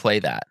do you play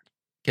that?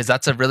 Because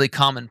that's a really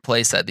common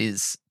place that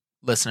these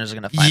listeners are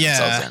going to find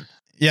themselves in.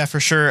 Yeah, for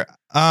sure.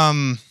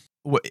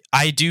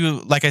 I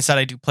do, like I said,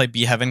 I do play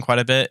B Heaven quite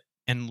a bit,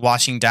 and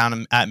watching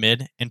down at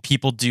mid, and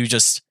people do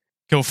just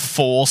go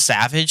full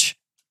savage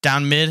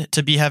down mid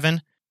to B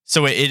Heaven.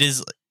 So it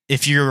is,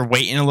 if you're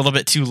waiting a little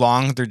bit too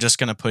long, they're just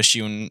going to push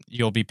you and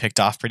you'll be picked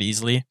off pretty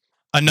easily.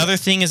 Another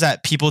thing is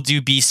that people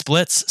do B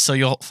splits. So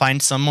you'll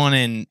find someone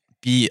in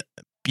B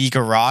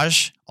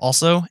garage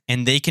also,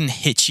 and they can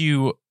hit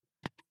you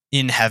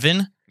in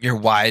Heaven. You're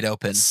wide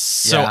open.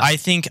 So yeah. I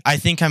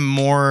think I'm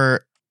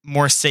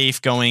more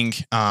safe going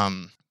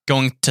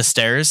to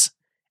stairs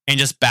and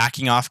just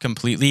backing off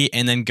completely,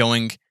 and then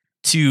going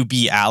to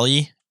B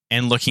alley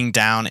and looking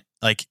down,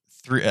 like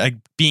through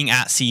being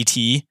at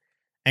CT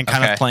and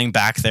kind of playing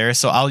back there.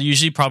 So I'll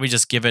usually probably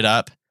just give it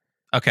up.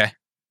 Okay.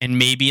 And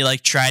maybe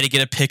like try to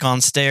get a pick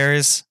on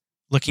stairs.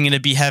 Looking into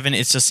B Heaven,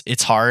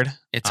 it's hard.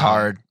 It's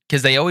hard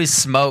because they always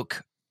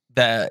smoke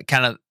the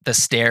kind of the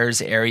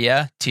stairs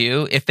area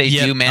too. If they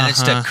do manage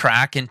to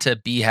crack into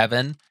B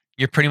Heaven,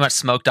 you're pretty much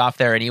smoked off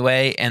there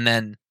anyway, and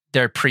then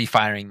they're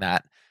pre-firing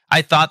that.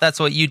 I thought that's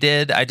what you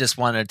did. I just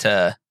wanted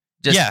to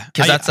because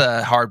that's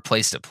a hard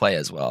place to play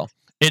as well.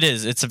 It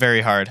is. It's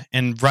very hard.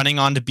 And running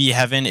onto B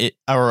Heaven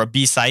or a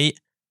B site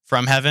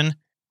from Heaven,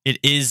 it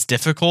is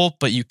difficult,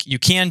 but you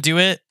can do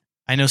it.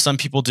 I know some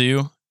people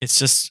do. It's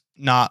just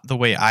not the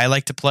way I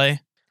like to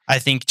play. I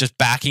think just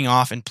backing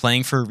off and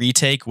playing for a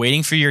retake,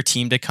 waiting for your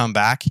team to come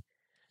back.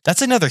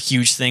 That's another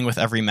huge thing with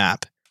every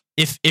map.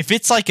 If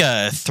it's like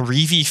a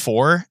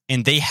 3v4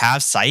 and they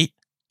have sight,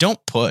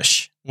 don't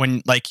push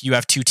when like you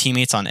have two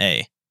teammates on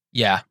A.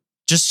 Yeah.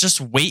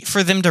 Just wait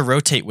for them to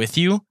rotate with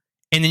you,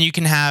 and then you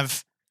can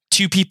have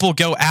two people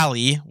go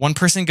alley, one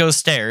person goes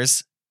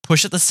stairs,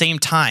 push at the same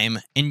time,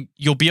 and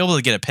you'll be able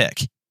to get a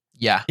pick.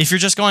 Yeah. If you're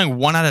just going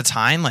one at a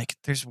time, like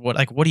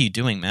what are you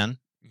doing, man?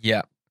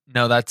 Yeah.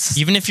 No, that's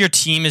even if your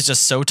team is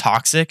just so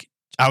toxic,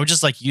 I would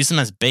just like use them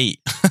as bait.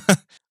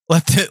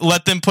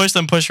 let them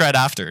push right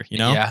after, you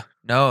know? Yeah.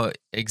 No,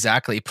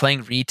 exactly.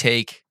 Playing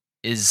retake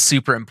is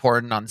super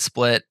important on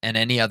Split and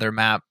any other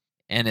map,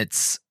 and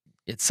it's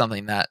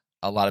something that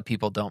a lot of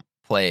people don't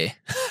play.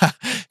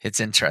 It's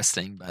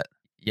interesting, but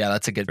yeah,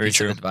 that's a good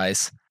piece of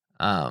advice.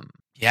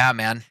 Yeah,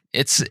 man,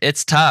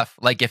 it's tough.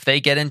 Like if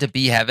they get into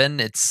B Heaven,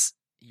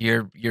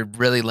 you're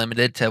really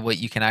limited to what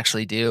you can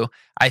actually do.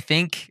 I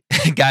think,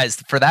 guys,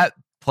 for that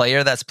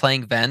player that's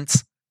playing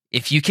Vents,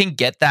 if you can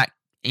get that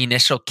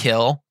initial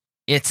kill,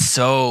 it's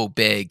so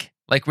big.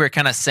 Like we're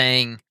kind of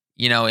saying,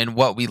 in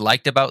what we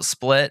liked about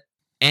Split,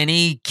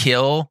 any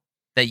kill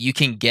that you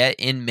can get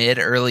in mid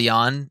early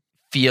on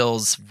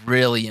feels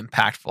really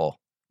impactful.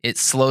 It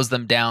slows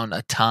them down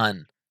a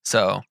ton.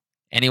 So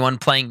anyone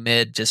playing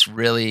mid, just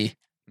really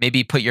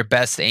maybe put your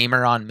best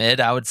aimer on mid,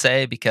 I would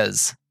say,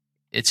 because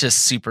it's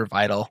just super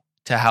vital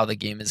to how the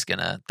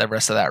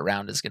rest of that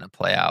round is gonna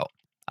play out.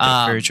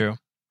 Very true.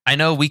 I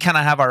know we kind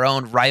of have our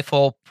own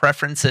rifle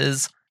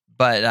preferences,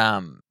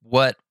 but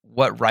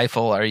what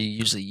rifle are you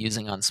usually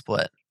using on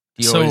Split?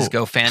 Do you always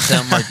go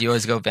Phantom or do you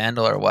always go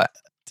Vandal or what?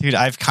 Dude,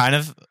 I've kind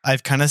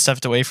of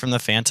stepped away from the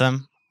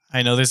Phantom.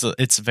 I know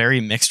it's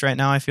very mixed right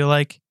now, I feel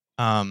like.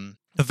 The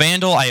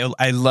Vandal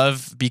I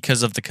love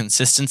because of the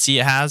consistency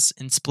it has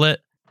in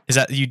Split. Is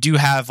that you do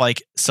have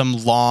like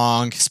some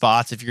long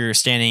spots if you're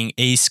standing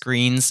A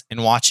screens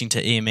and watching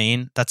to A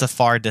main. That's a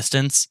far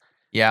distance.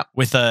 Yeah.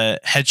 With a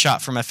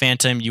headshot from a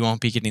Phantom, you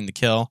won't be getting the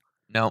kill.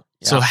 No.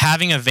 Yeah. So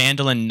having a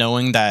Vandal and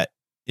knowing that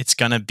it's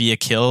going to be a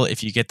kill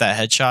if you get that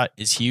headshot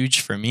is huge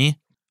for me.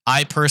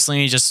 I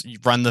personally just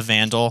run the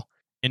Vandal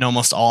in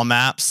almost all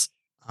maps.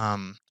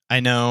 I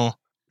know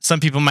some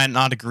people might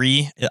not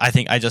agree. I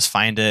think I just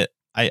find it,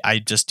 I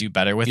just do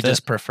better with it. You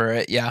just prefer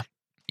it. Yeah.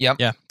 Yep.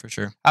 Yeah, for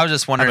sure. I was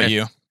just wondering. How about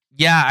you?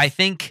 Yeah, I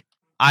think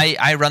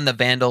I run the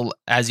Vandal,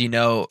 as you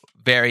know,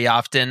 very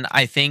often.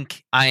 I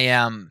think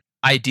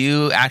I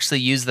do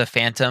actually use the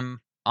Phantom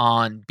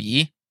on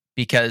B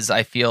because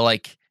I feel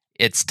like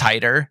it's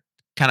tighter,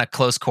 kind of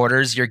close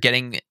quarters. You're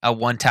getting a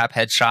one-tap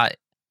headshot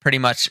pretty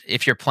much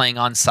if you're playing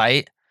on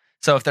site.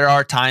 So if there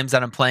are times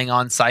that I'm playing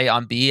on site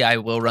on B, I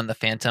will run the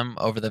Phantom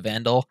over the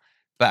Vandal.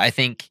 But I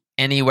think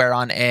anywhere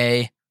on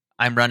A,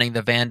 I'm running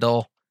the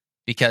Vandal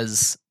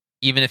because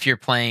even if you're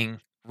playing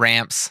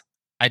ramps,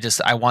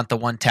 I want the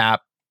one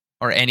tap,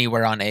 or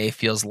anywhere on A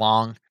feels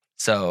long.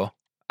 So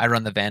I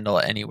run the Vandal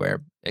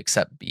anywhere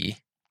except B.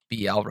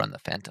 B, I'll run the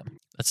Phantom.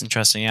 That's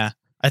interesting. Yeah,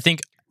 I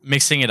think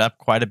mixing it up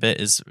quite a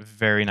bit is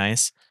very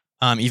nice.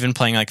 Even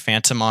playing like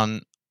Phantom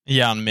on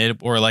mid,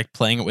 or like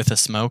playing it with a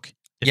smoke.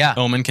 If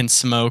Omen can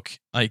smoke,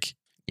 like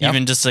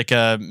even just like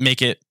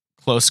make it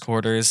close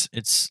quarters.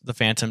 It's the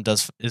Phantom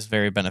is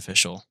very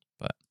beneficial.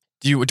 But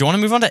do you want to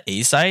move on to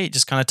A site?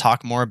 Just kind of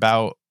talk more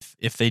about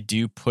if they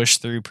do push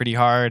through pretty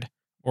hard,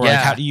 or like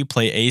how do you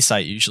play A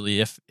site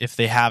usually if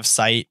they have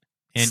sight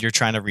and you're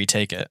trying to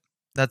retake it?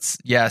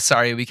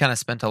 Sorry, we kind of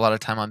spent a lot of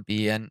time on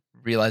B and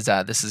realized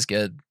that this is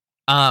good.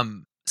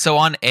 So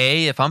on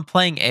A, if I'm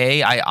playing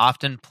A, I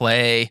often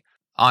play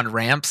on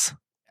ramps.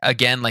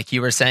 Again, like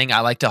you were saying, I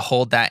like to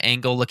hold that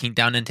angle looking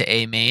down into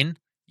A main.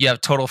 You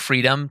have total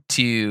freedom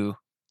to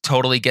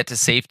totally get to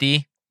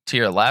safety to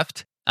your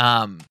left.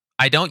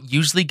 I don't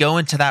usually go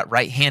into that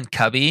right-hand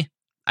cubby.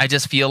 I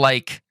just feel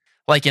like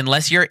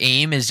unless your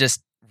aim is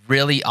just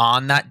really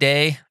on that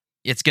day,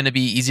 it's going to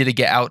be easy to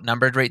get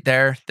outnumbered right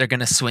there. They're going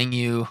to swing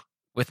you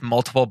with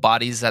multiple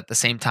bodies at the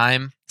same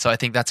time. So I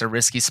think that's a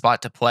risky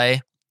spot to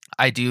play.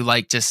 I do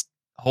like just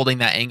holding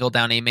that angle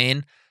down A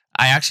main.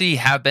 I actually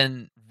have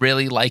been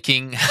really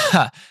liking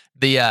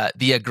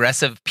the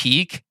aggressive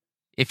peek.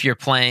 If you're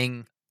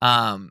playing,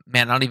 I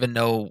don't even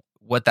know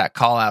what that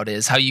call out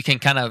is. How you can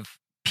kind of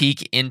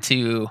peek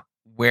into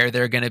where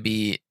they're going to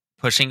be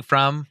pushing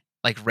from,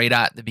 like right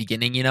at the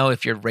beginning.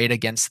 If you're right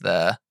against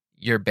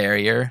your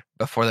barrier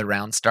before the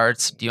round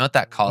starts. Do you know what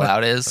that call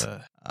out is?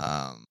 What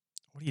are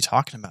you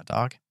talking about,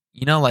 dog?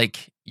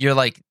 Like you're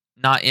like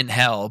not in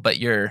hell, but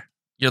you're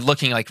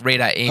looking like right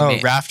at A main.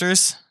 Oh,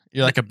 rafters?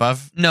 You're like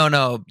above?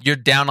 No, you're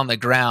down on the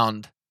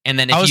ground. And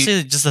then if I would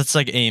say just that's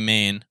like A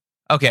main.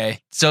 Okay.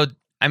 So,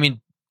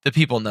 the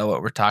people know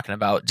what we're talking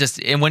about.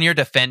 And when you're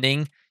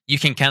defending, you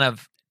can kind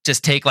of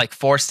just take like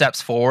 4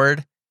 steps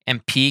forward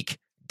and peek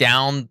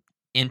down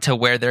into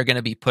where they're going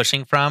to be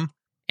pushing from.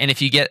 And if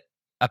you get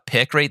a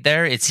pick right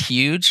there, it's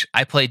huge.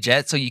 I play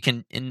jet, so you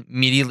can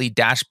immediately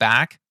dash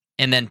back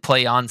and then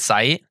play on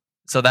site.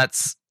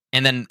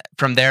 And then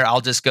from there,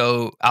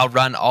 I'll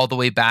run all the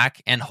way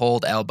back and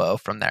hold elbow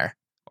from there.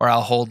 Or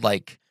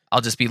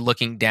I'll just be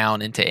looking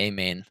down into A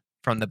main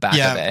from the back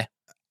of A.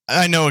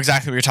 I know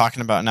exactly what you're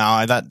talking about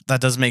now. That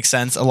does make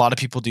sense. A lot of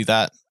people do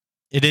that.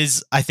 It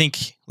is, I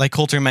think, like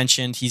Coulter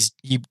mentioned,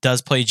 he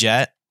does play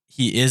jet.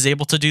 He is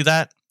able to do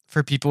that.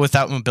 For people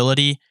without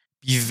mobility,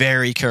 be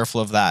very careful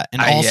of that.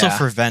 And also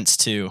for vents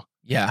too.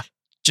 Yeah.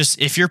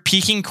 Just if you're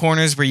peeking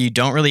corners where you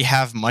don't really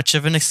have much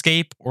of an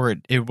escape, or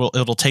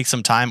it'll take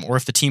some time, or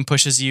if the team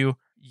pushes you're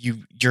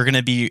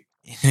gonna be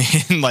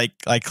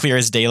like clear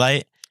as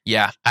daylight.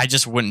 Yeah. I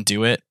just wouldn't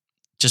do it.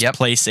 Just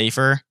play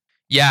safer.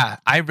 Yeah.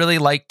 I really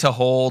like to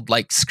hold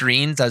like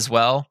screens as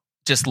well.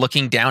 Just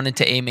looking down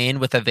into A main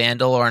with a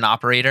Vandal or an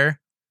Operator.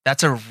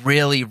 That's a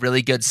really,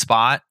 really good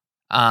spot.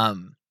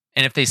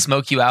 And if they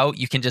smoke you out,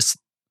 you can just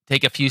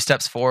take a few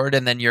steps forward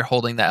and then you're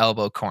holding the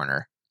elbow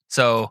corner.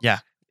 So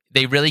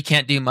they really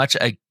can't do much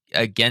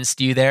against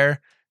you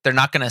there. They're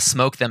not going to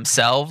smoke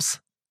themselves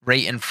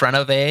right in front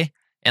of A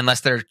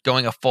unless they're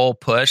going a full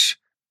push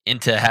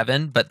into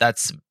heaven, but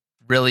that's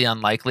really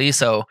unlikely.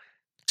 So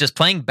just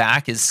playing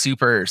back is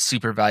super,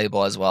 super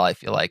valuable as well, I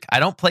feel like. I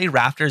don't play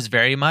rafters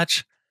very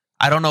much.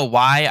 I don't know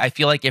why. I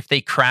feel like if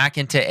they crack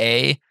into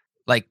A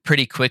like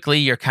pretty quickly,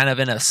 you're kind of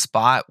in a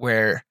spot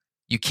where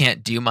you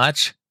can't do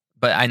much.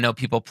 But I know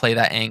people play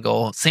that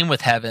angle. Same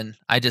with heaven.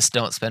 I just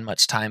don't spend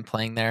much time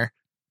playing there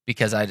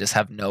because I just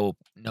have no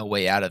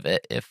way out of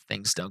it if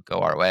things don't go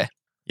our way.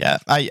 Yeah,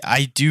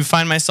 I do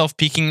find myself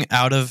peeking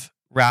out of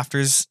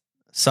rafters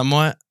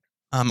somewhat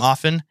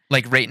often.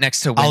 Like right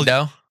next to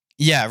window?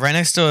 Right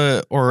next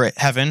to, or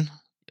heaven.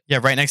 Yeah,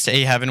 right next to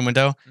A heaven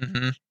window.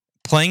 Mm-hmm.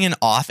 Playing an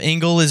off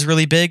angle is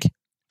really big.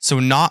 So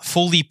not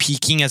fully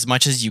peeking as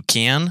much as you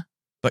can,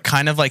 but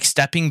kind of like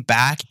stepping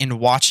back and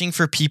watching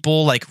for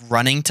people like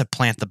running to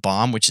plant the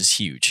bomb, which is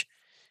huge.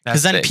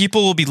 Because then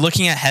people will be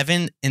looking at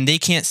heaven and they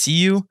can't see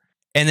you.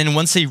 And then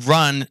once they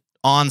run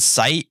on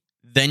site,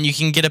 then you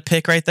can get a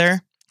pick right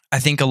there. I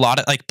think a lot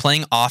of like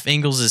playing off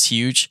angles is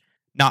huge.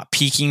 Not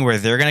peeking where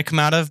they're going to come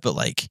out of, but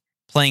like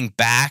playing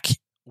back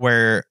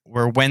where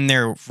when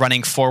they're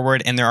running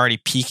forward and they're already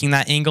peeking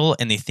that angle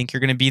and they think you're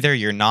going to be there,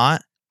 you're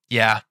not.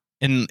 Yeah.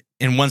 And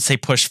once they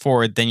push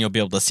forward, then you'll be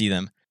able to see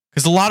them.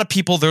 Because a lot of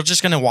people, they're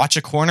just going to watch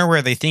a corner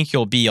where they think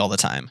you'll be all the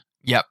time.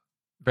 Yep.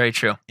 Very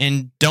true.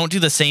 And don't do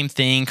the same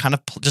thing. Kind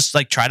of just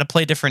like try to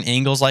play different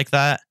angles like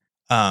that.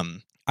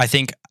 I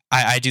think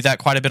I do that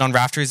quite a bit on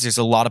rafters. There's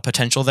a lot of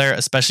potential there,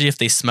 especially if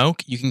they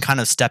smoke. You can kind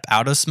of step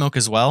out of smoke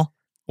as well.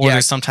 Or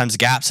there's sometimes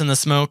gaps in the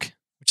smoke,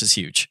 which is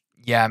huge.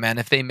 Yeah, man.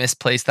 If they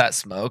misplace that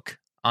smoke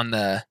on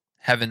the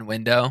heaven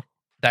window,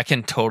 that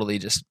can totally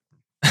just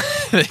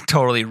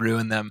totally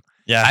ruin them.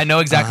 Yeah. I know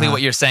exactly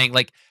what you're saying.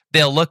 Like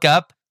they'll look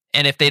up,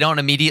 and if they don't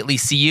immediately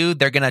see you,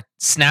 they're going to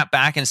snap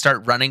back and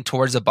start running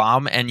towards a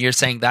bomb. And you're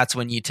saying that's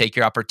when you take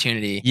your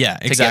opportunity to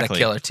get a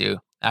kill or two.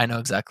 I know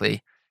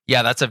exactly.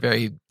 Yeah, that's a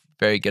very,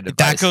 very good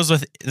advice.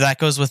 That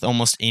goes with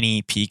almost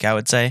any peak, I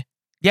would say.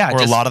 Yeah, or a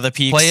just lot of the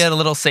peaks. play it a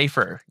little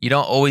safer. You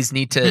don't always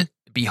need to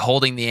be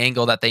holding the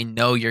angle that they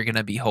know you're going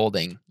to be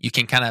holding. You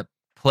can kind of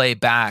play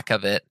back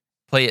of it,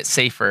 play it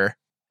safer,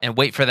 and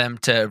wait for them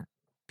to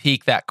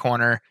peek that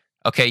corner.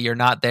 Okay, you're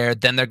not there.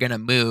 Then they're going to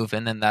move,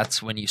 and then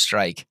that's when you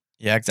strike.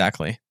 Yeah,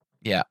 exactly.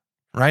 Yeah,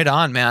 right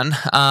on, man.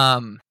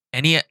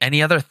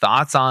 Any other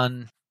thoughts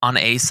on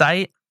A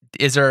site?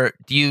 Do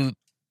you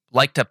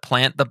like to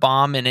plant the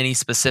bomb in any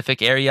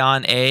specific area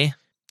on A?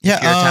 Yeah,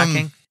 if you're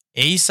attacking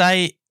A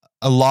site.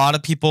 A lot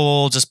of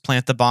people just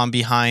plant the bomb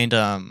behind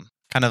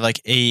kind of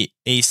like a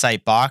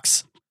site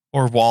box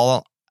or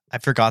wall. I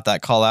forgot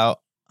that call out.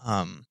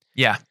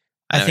 Yeah,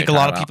 I think a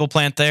lot of people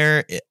plant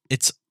there.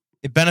 It's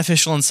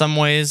beneficial in some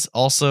ways.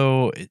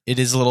 Also, it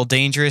is a little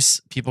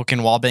dangerous. People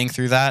can wall bang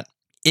through that.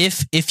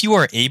 If you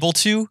are able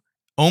to,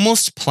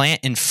 almost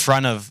plant in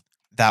front of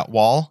that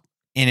wall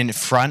and in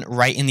front,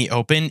 right in the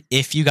open.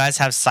 If you guys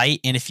have sight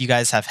and if you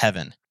guys have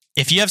heaven,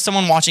 if you have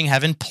someone watching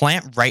heaven,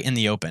 plant right in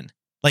the open.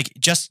 Like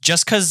just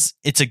because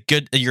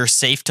you're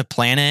safe to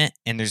plant it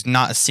and there's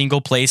not a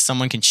single place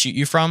someone can shoot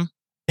you from,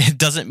 it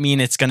doesn't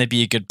mean it's going to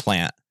be a good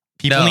plant.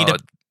 People need to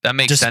that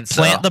makes just sense.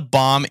 Plant the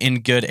bomb in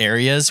good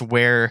areas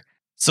where.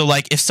 So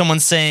like if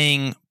someone's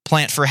saying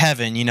plant for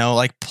heaven,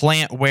 like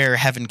plant where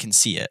heaven can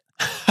see it.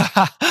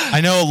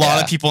 I know a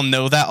lot of people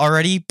know that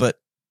already, but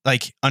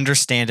like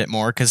understand it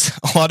more because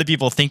a lot of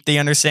people think they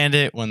understand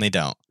it when they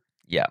don't.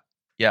 Yeah.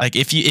 Yeah. Like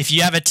if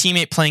you have a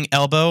teammate playing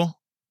elbow,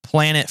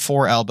 plan it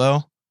for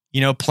elbow.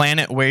 Plan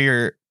it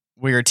where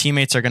your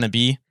teammates are going to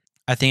be.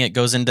 I think it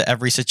goes into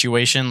every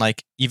situation.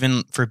 Like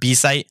even for B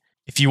site,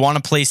 if you want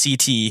to play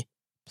CT,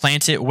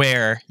 plant it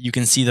where you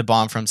can see the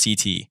bomb from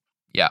CT.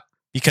 Yeah.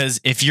 Because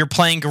if you're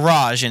playing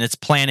garage and it's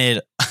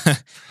planted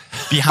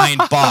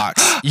behind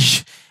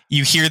box,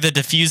 you hear the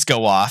diffuse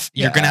go off.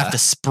 You're going to have to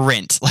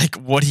sprint. Like,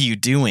 what are you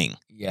doing?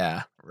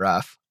 Yeah.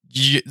 Rough.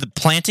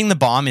 Planting the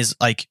bomb is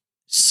like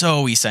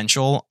so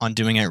essential on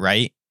doing it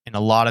right. And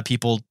a lot of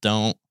people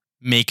don't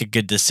make a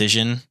good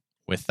decision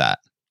with that.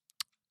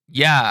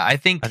 Yeah, I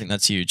think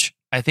that's huge.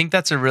 I think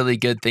that's a really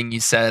good thing you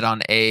said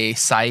on A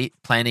site,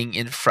 planning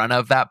in front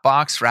of that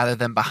box rather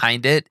than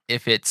behind it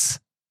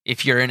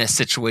if you're in a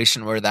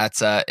situation where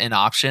that's an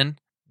option,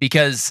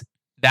 because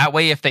that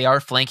way if they are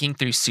flanking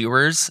through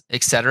sewers,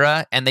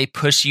 etc., and they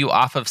push you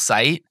off of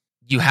site,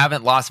 you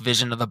haven't lost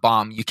vision of the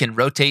bomb. You can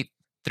rotate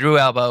through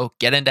elbow,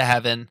 get into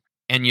heaven,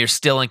 and you're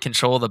still in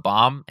control of the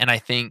bomb. And I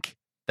think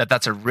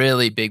that's a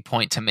really big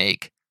point to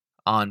make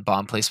on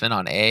bomb placement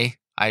on A.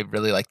 I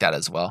really like that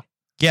as well.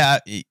 Yeah,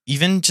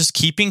 even just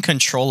keeping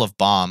control of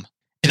bomb.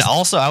 And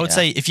also, I would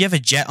say if you have a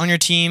jet on your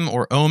team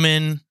or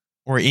Omen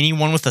or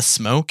anyone with a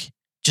smoke,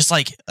 just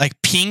like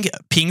ping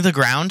the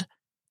ground,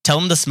 tell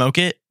them to smoke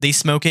it. They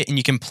smoke it, and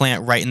you can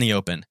plant right in the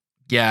open.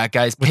 Yeah,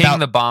 guys, ping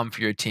the bomb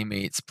for your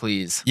teammates,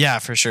 please. Yeah,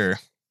 for sure.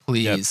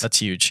 Please. Yep, that's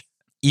huge.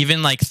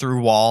 Even like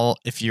through wall,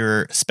 if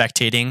you're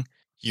spectating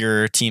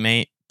your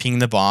teammate, ping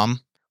the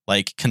bomb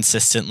like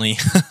consistently.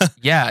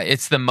 Yeah,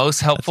 it's the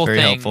most helpful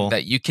thing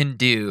that you can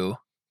do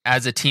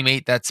as a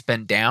teammate that's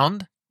been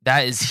downed.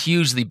 That is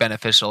hugely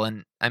beneficial.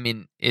 And I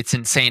mean, it's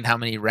insane how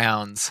many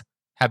rounds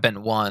have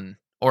been won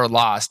or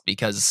lost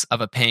because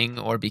of a ping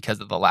or because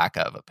of the lack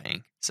of a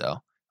ping.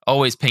 So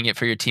always ping it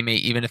for your teammate,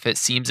 even if it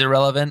seems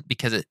irrelevant,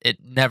 because it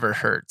never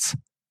hurts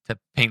to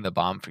ping the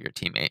bomb for your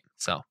teammate.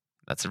 So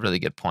that's a really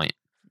good point.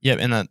 Yeah,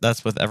 and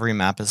that's with every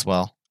map as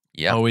well.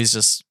 Yeah, always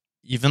just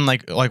even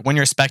like when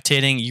you're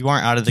spectating, you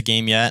aren't out of the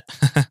game yet.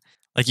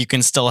 Like you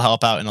can still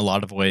help out in a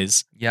lot of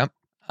ways. Yep.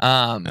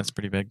 That's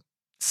pretty big.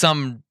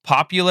 Some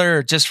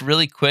popular, just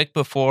really quick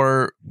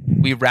before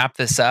we wrap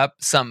this up,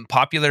 some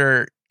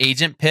popular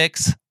agent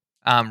picks.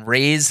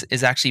 Raze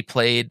is actually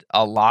played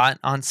a lot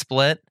on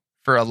Split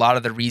for a lot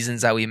of the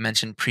reasons that we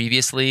mentioned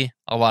previously.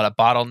 A lot of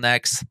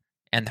bottlenecks,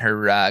 and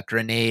her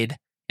grenade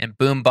and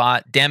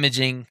boombot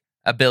damaging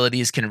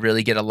abilities can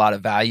really get a lot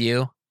of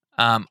value.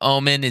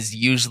 Omen is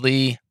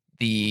usually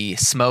the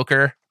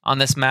smoker on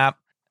this map.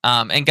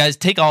 And guys,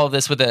 take all of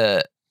this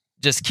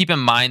just keep in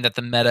mind that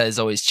the meta is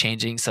always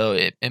changing, so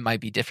it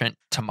might be different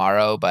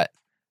tomorrow, but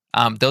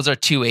those are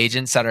two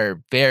agents that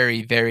are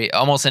very, very,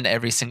 almost in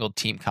every single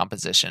team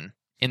composition.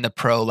 In the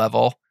pro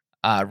level,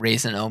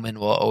 Raze and Omen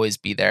will always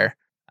be there.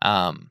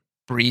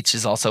 Breach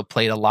is also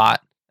played a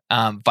lot.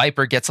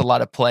 Viper gets a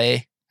lot of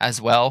play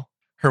as well.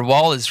 Her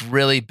wall is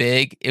really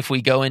big. If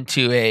we go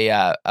into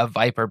a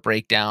Viper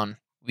breakdown,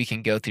 we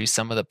can go through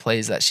some of the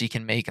plays that she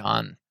can make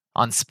on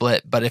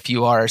Split. But if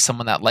you are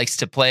someone that likes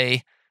to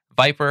play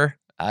Viper,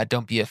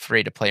 don't be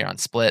afraid to play her on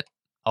Split.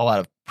 A lot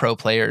of pro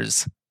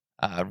players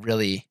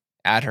really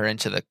add her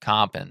into the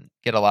comp and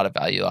get a lot of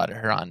value out of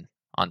her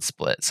on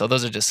Split. So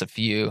those are just a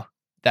few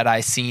that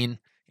I've seen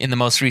in the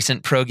most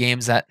recent pro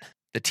games that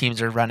the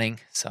teams are running.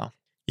 So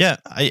yeah,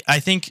 I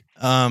think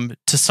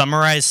to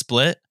summarize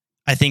Split,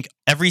 I think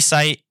every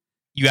site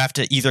you have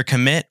to either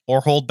commit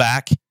or hold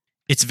back.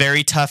 It's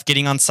very tough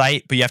getting on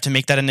site, but you have to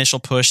make that initial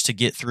push to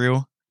get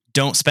through.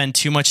 Don't spend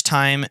too much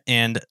time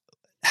and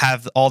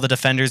have all the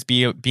defenders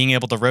being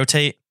able to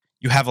rotate.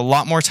 You have a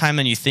lot more time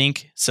than you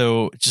think,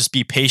 so just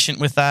be patient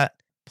with that.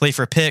 play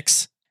for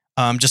picks.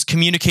 Just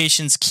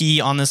communication's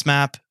key on this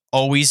map.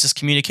 Always just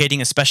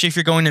communicating, especially if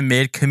you're going to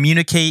mid.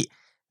 Communicate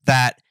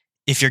that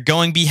if you're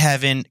going B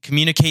heaven,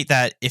 communicate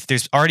that if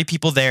there's already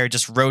people there,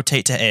 just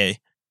rotate to A.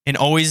 And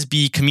always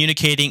be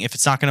communicating if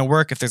it's not going to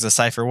work. If there's a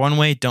cypher one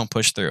way, don't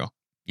push through.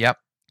 Yep.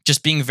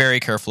 Just being very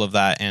careful of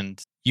that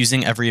and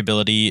using every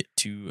ability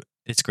to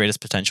its greatest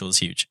potential is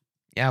huge.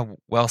 Yeah,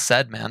 well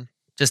said, man.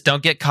 Just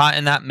don't get caught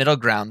in that middle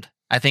ground.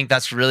 I think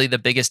that's really the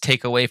biggest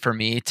takeaway for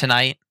me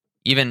tonight.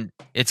 Even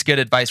it's good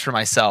advice for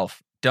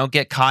myself. Don't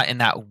get caught in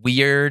that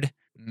weird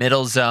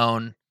middle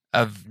zone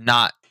of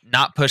not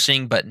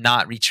pushing but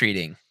not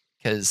retreating,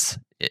 because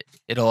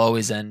it'll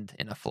always end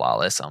in a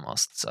flawless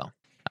almost. So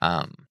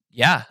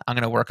yeah, I'm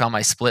gonna work on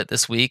my split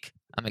this week.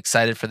 I'm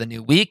excited for the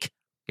new week.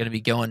 Gonna be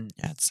going.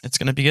 Yeah, it's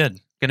gonna be good.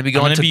 Gonna be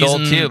going to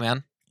gold too,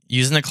 man.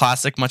 Using the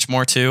classic much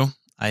more too.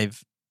 I'm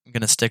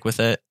gonna stick with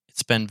it.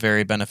 It's been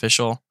very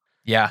beneficial.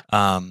 Yeah.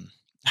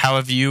 How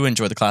have you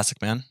enjoyed the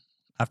classic, man?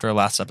 After our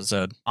last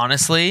episode,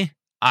 honestly,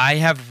 I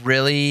have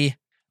really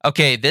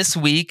this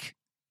week,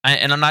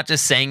 and I'm not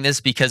just saying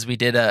this because we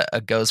did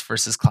a Ghost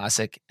versus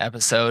Classic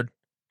episode,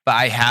 but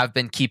I have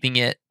been keeping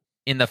it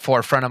in the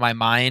forefront of my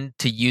mind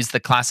to use the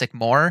classic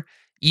more,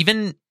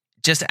 even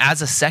just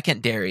as a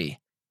secondary.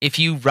 If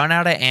you run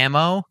out of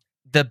ammo,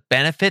 the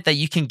benefit that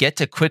you can get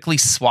to quickly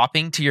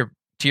swapping to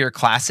your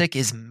classic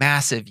is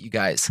massive, you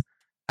guys.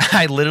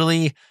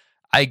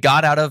 I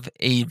got out of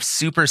a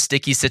super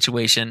sticky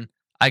situation.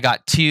 I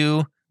got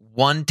 2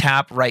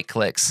 one-tap right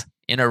clicks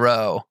in a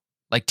row.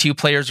 Like 2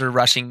 players were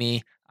rushing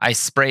me. I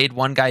sprayed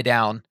one guy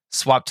down,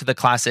 swapped to the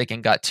classic,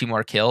 and got 2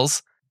 more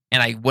kills.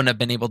 And I wouldn't have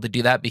been able to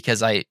do that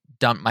because I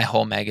dumped my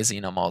whole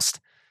magazine almost.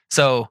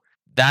 So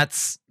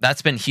that's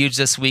been huge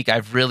this week.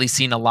 I've really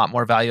seen a lot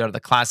more value out of the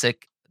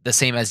classic. The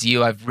same as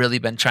you, I've really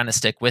been trying to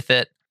stick with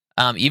it.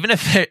 Even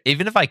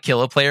if I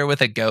kill a player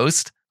with a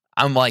ghost,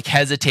 I'm like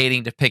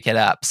hesitating to pick it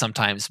up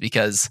sometimes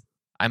because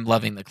I'm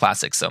loving the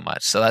classic so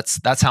much. So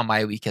that's how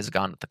my week has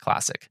gone with the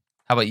classic.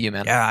 How about you,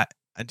 man? Yeah,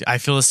 I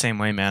feel the same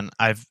way, man.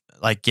 I've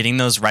like getting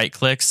those right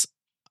clicks,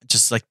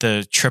 just like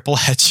the triple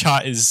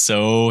headshot is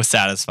so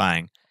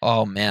satisfying.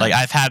 Oh man. Like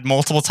I've had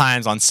multiple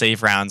times on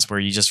save rounds where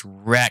you just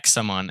wreck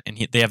someone and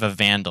they have a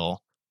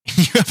Vandal.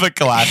 You have a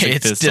classic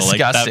it's pistol. disgusting.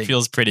 Like that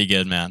feels pretty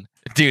good, man.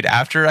 Dude,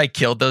 after I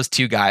killed those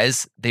 2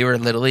 guys, they were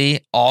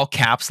literally all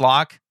caps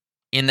lock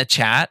in the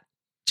chat,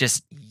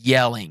 just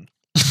yelling.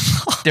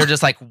 They're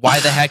just like, why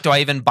the heck do I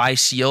even buy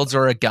shields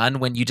or a gun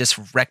when you just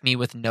wreck me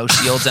with no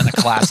shields and a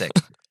classic?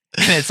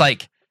 And it's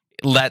like,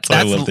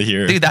 I love to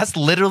hear. Dude, that's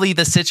literally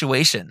the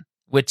situation,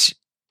 which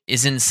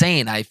is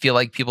insane. I feel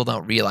like people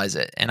don't realize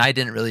it. And I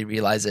didn't really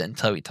realize it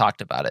until we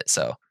talked about it.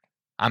 So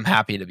I'm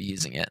happy to be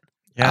using it.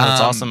 Yeah,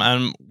 that's awesome.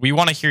 And we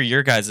want to hear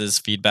your guys'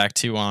 feedback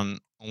too on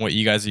what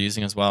you guys are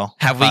using as well.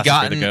 Have we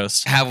gotten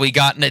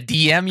a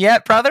DM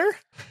yet, brother?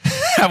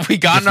 Have we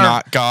gotten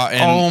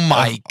oh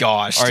my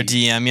gosh, our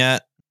DM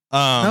yet?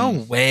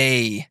 No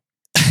way.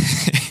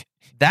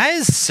 That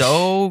is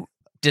so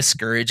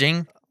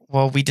discouraging.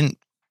 Well, we didn't,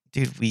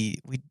 dude. We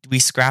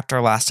scrapped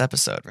our last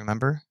episode.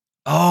 Remember?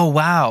 Oh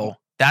wow,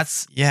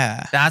 that's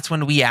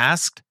when we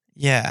asked.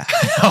 Yeah.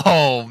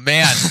 Oh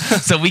man.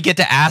 So we get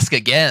to ask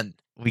again.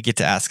 We get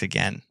to ask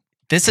again.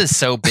 This is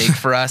so big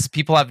for us.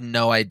 People have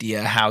no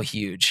idea how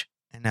huge.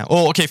 I know.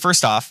 Oh, okay.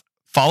 First off,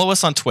 follow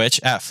us on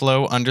Twitch at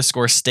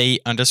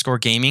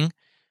flow_state_gaming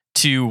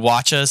to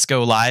watch us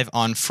go live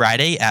on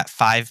Friday at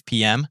 5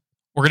 p.m.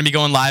 We're going to be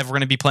going live. We're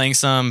going to be playing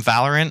some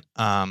Valorant.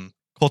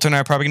 Colter and I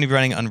are probably going to be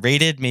running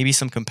unrated, maybe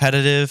some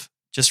competitive,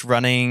 just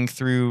running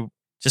through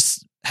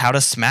just how to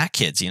smack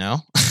kids, you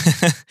know?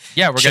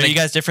 Yeah, we're show you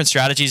guys different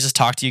strategies, just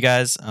talk to you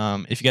guys.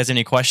 If you guys have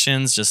any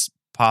questions, just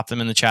pop them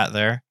in the chat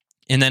there.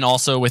 And then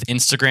also with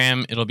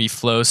Instagram, it'll be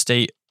Flow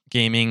State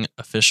Gaming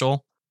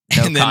Official.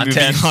 No and then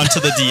content. moving on to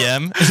the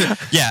DM.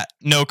 Yeah,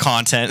 no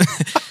content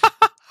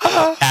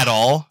at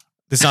all.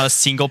 There's not a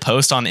single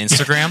post on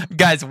Instagram.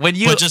 Guys, when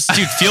you... But just,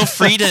 dude, feel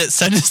free to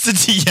send us the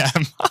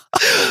DM.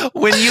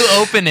 When you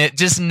open it,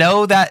 just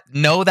know that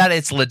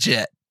it's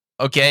legit.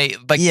 Okay?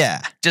 Like,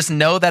 yeah. Just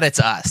know that it's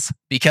us.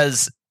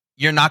 Because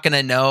you're not going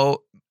to know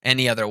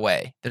any other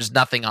way. There's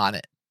nothing on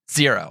it.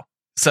 0.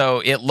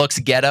 So it looks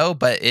ghetto,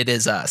 but it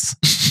is us.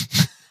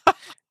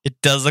 It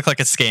does look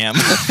like a scam.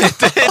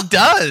 It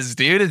does,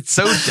 dude. It's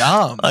so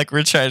dumb. Like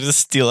we're trying to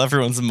steal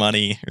everyone's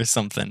money or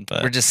something,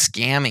 but we're just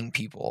scamming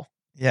people.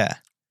 Yeah.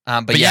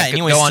 But yeah,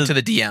 anyways, go on to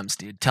the DMs,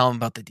 dude. Tell them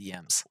about the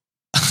DMs.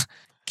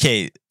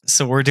 Okay,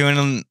 so we're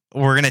going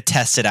to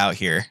test it out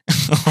here.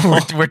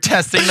 we're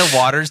testing the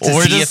waters to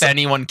see if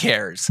anyone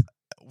cares.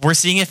 We're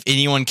seeing if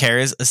anyone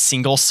cares, a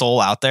single soul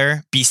out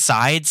there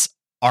besides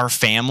our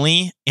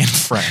family and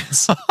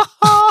friends.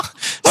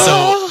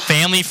 So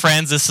family,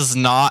 friends, this does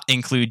not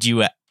include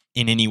you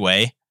in any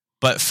way.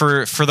 But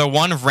for the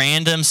one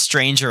random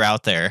stranger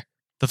out there,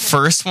 the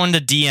first one to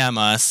DM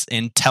us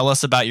and tell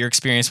us about your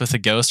experience with the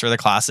Ghost or the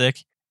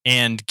Classic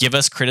and give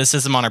us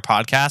criticism on our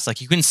podcast,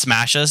 like you can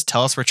smash us,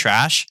 tell us we're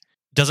trash.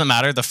 Doesn't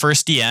matter. The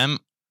first DM,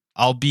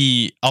 I'll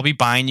be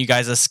buying you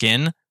guys a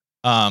skin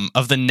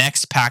of the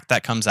next pack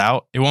that comes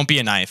out. It won't be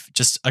a knife,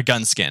 just a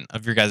gun skin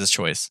of your guys'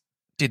 choice.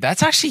 Dude,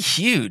 that's actually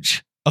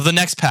huge. Of the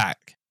next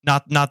pack.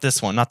 Not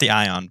this one, not the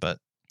Ion, but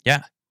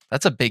yeah.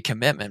 That's a big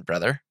commitment,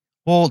 brother.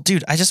 Well,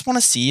 dude, I just want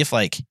to see if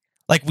like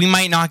we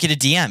might not get a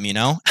DM, you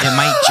know? It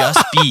might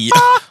just be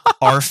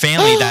our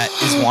family that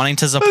is wanting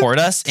to support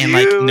us and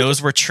like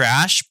knows we're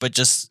trash, but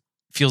just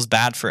feels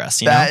bad for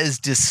us, you know? That is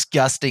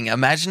disgusting.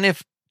 Imagine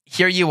if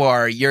here you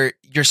are, you're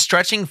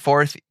stretching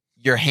forth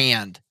your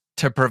hand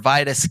to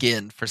provide a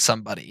skin for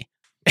somebody.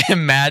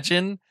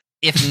 Imagine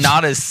if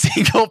not a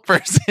single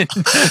person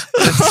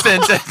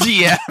sent a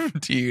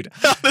DM, dude.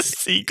 Not a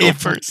single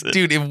person.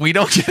 Dude, if we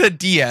don't get a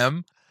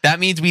DM, that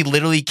means we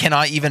literally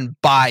cannot even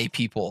buy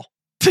people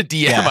to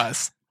DM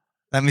us.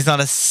 That means not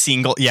a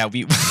single. Yeah,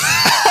 we.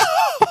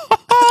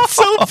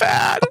 So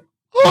bad.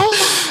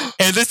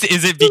 And this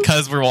isn't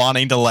because we're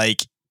wanting to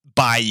like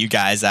buy you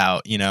guys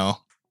out, you know.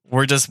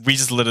 We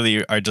just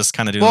literally are just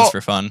kind of doing this for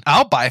fun.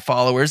 I'll buy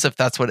followers if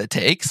that's what it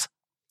takes.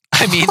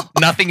 I mean,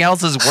 nothing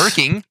else is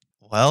working.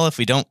 Well, if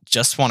we don't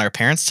just want our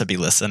parents to be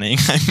listening,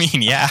 I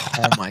mean, yeah.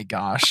 Oh my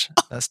gosh,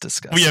 that's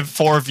disgusting. We have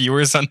 4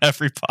 viewers on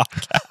every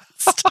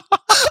podcast.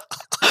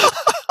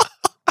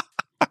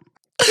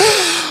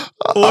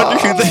 I wonder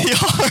who they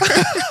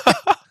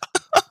are.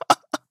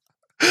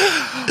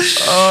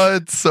 Oh,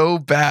 it's so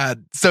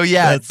bad. So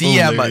yeah, That's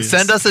DM hilarious. us.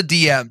 Send us a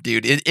DM,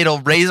 dude. It'll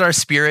raise our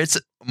spirits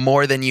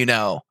more than you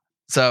know.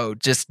 So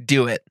just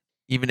do it,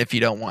 even if you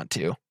don't want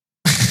to.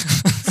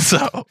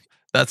 So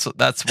that's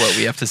what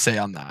we have to say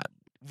on that.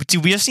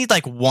 Dude, we just need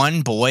like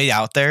one boy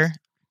out there,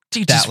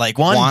 Dude, that just like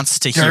one wants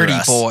to hear dirty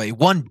us. boy,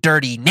 one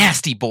dirty,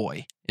 nasty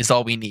boy is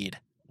all we need.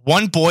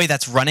 One boy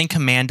that's running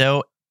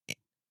commando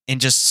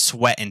and just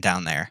sweating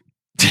down there.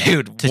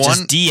 Dude, To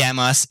just DM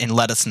us and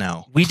let us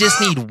know. we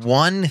just need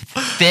one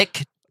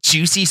thick,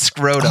 juicy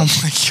scrotum Oh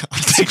my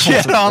god. to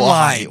get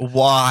online.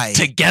 Why?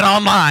 To get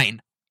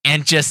online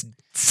and just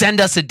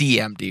send us a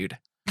DM, dude.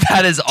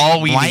 That is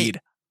all we need.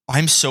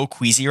 I'm so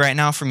queasy right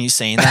now from you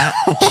saying that.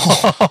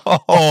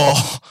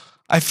 Oh,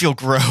 I feel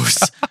gross.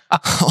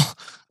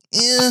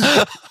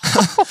 Yeah.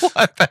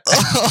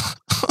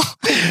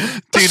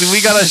 Dude,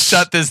 we gotta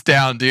shut this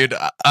down, dude.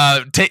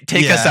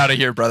 Take us out of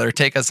here, brother.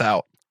 Take us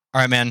out.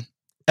 All right, man.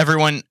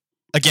 Everyone,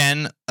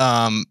 again,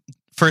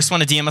 first one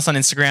to DM us on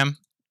Instagram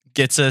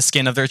gets a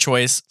skin of their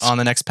choice on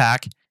the next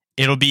pack.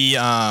 It'll be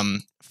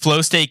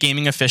Flow State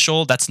Gaming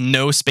Official. That's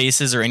no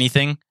spaces or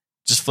anything.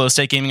 Just Flow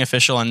State Gaming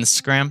Official on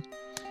Instagram.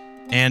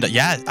 And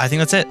yeah, I think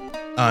that's it.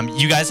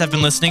 You guys have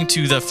been listening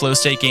to the Flow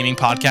State Gaming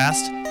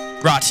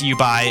Podcast, brought to you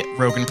by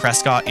Rogan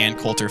Prescott and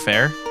Coulter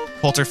Fair.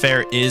 Coulter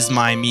Fair is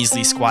my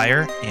measly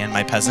squire and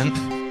my peasant.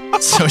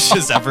 So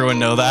just everyone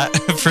know that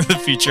for the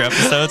future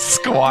episodes.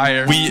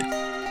 Squire.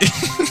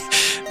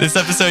 This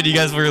episode, you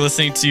guys were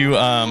listening to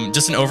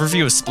just an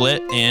overview of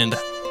Split and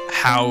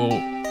how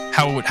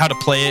to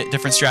play it,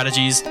 different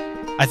strategies.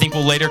 I think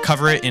we'll later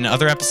cover it in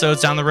other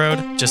episodes down the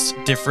road, just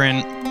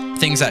different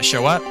things that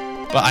show up.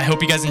 But I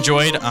hope you guys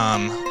enjoyed.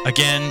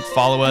 Again,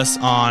 follow us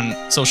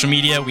on social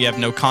media. We have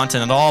no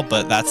content at all,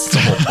 but that's the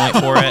whole point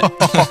for it.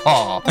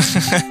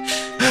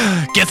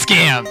 Get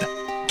scammed.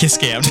 Get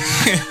scammed.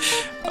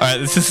 All right,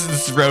 this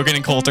is Rogan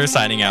and Coulter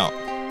signing out.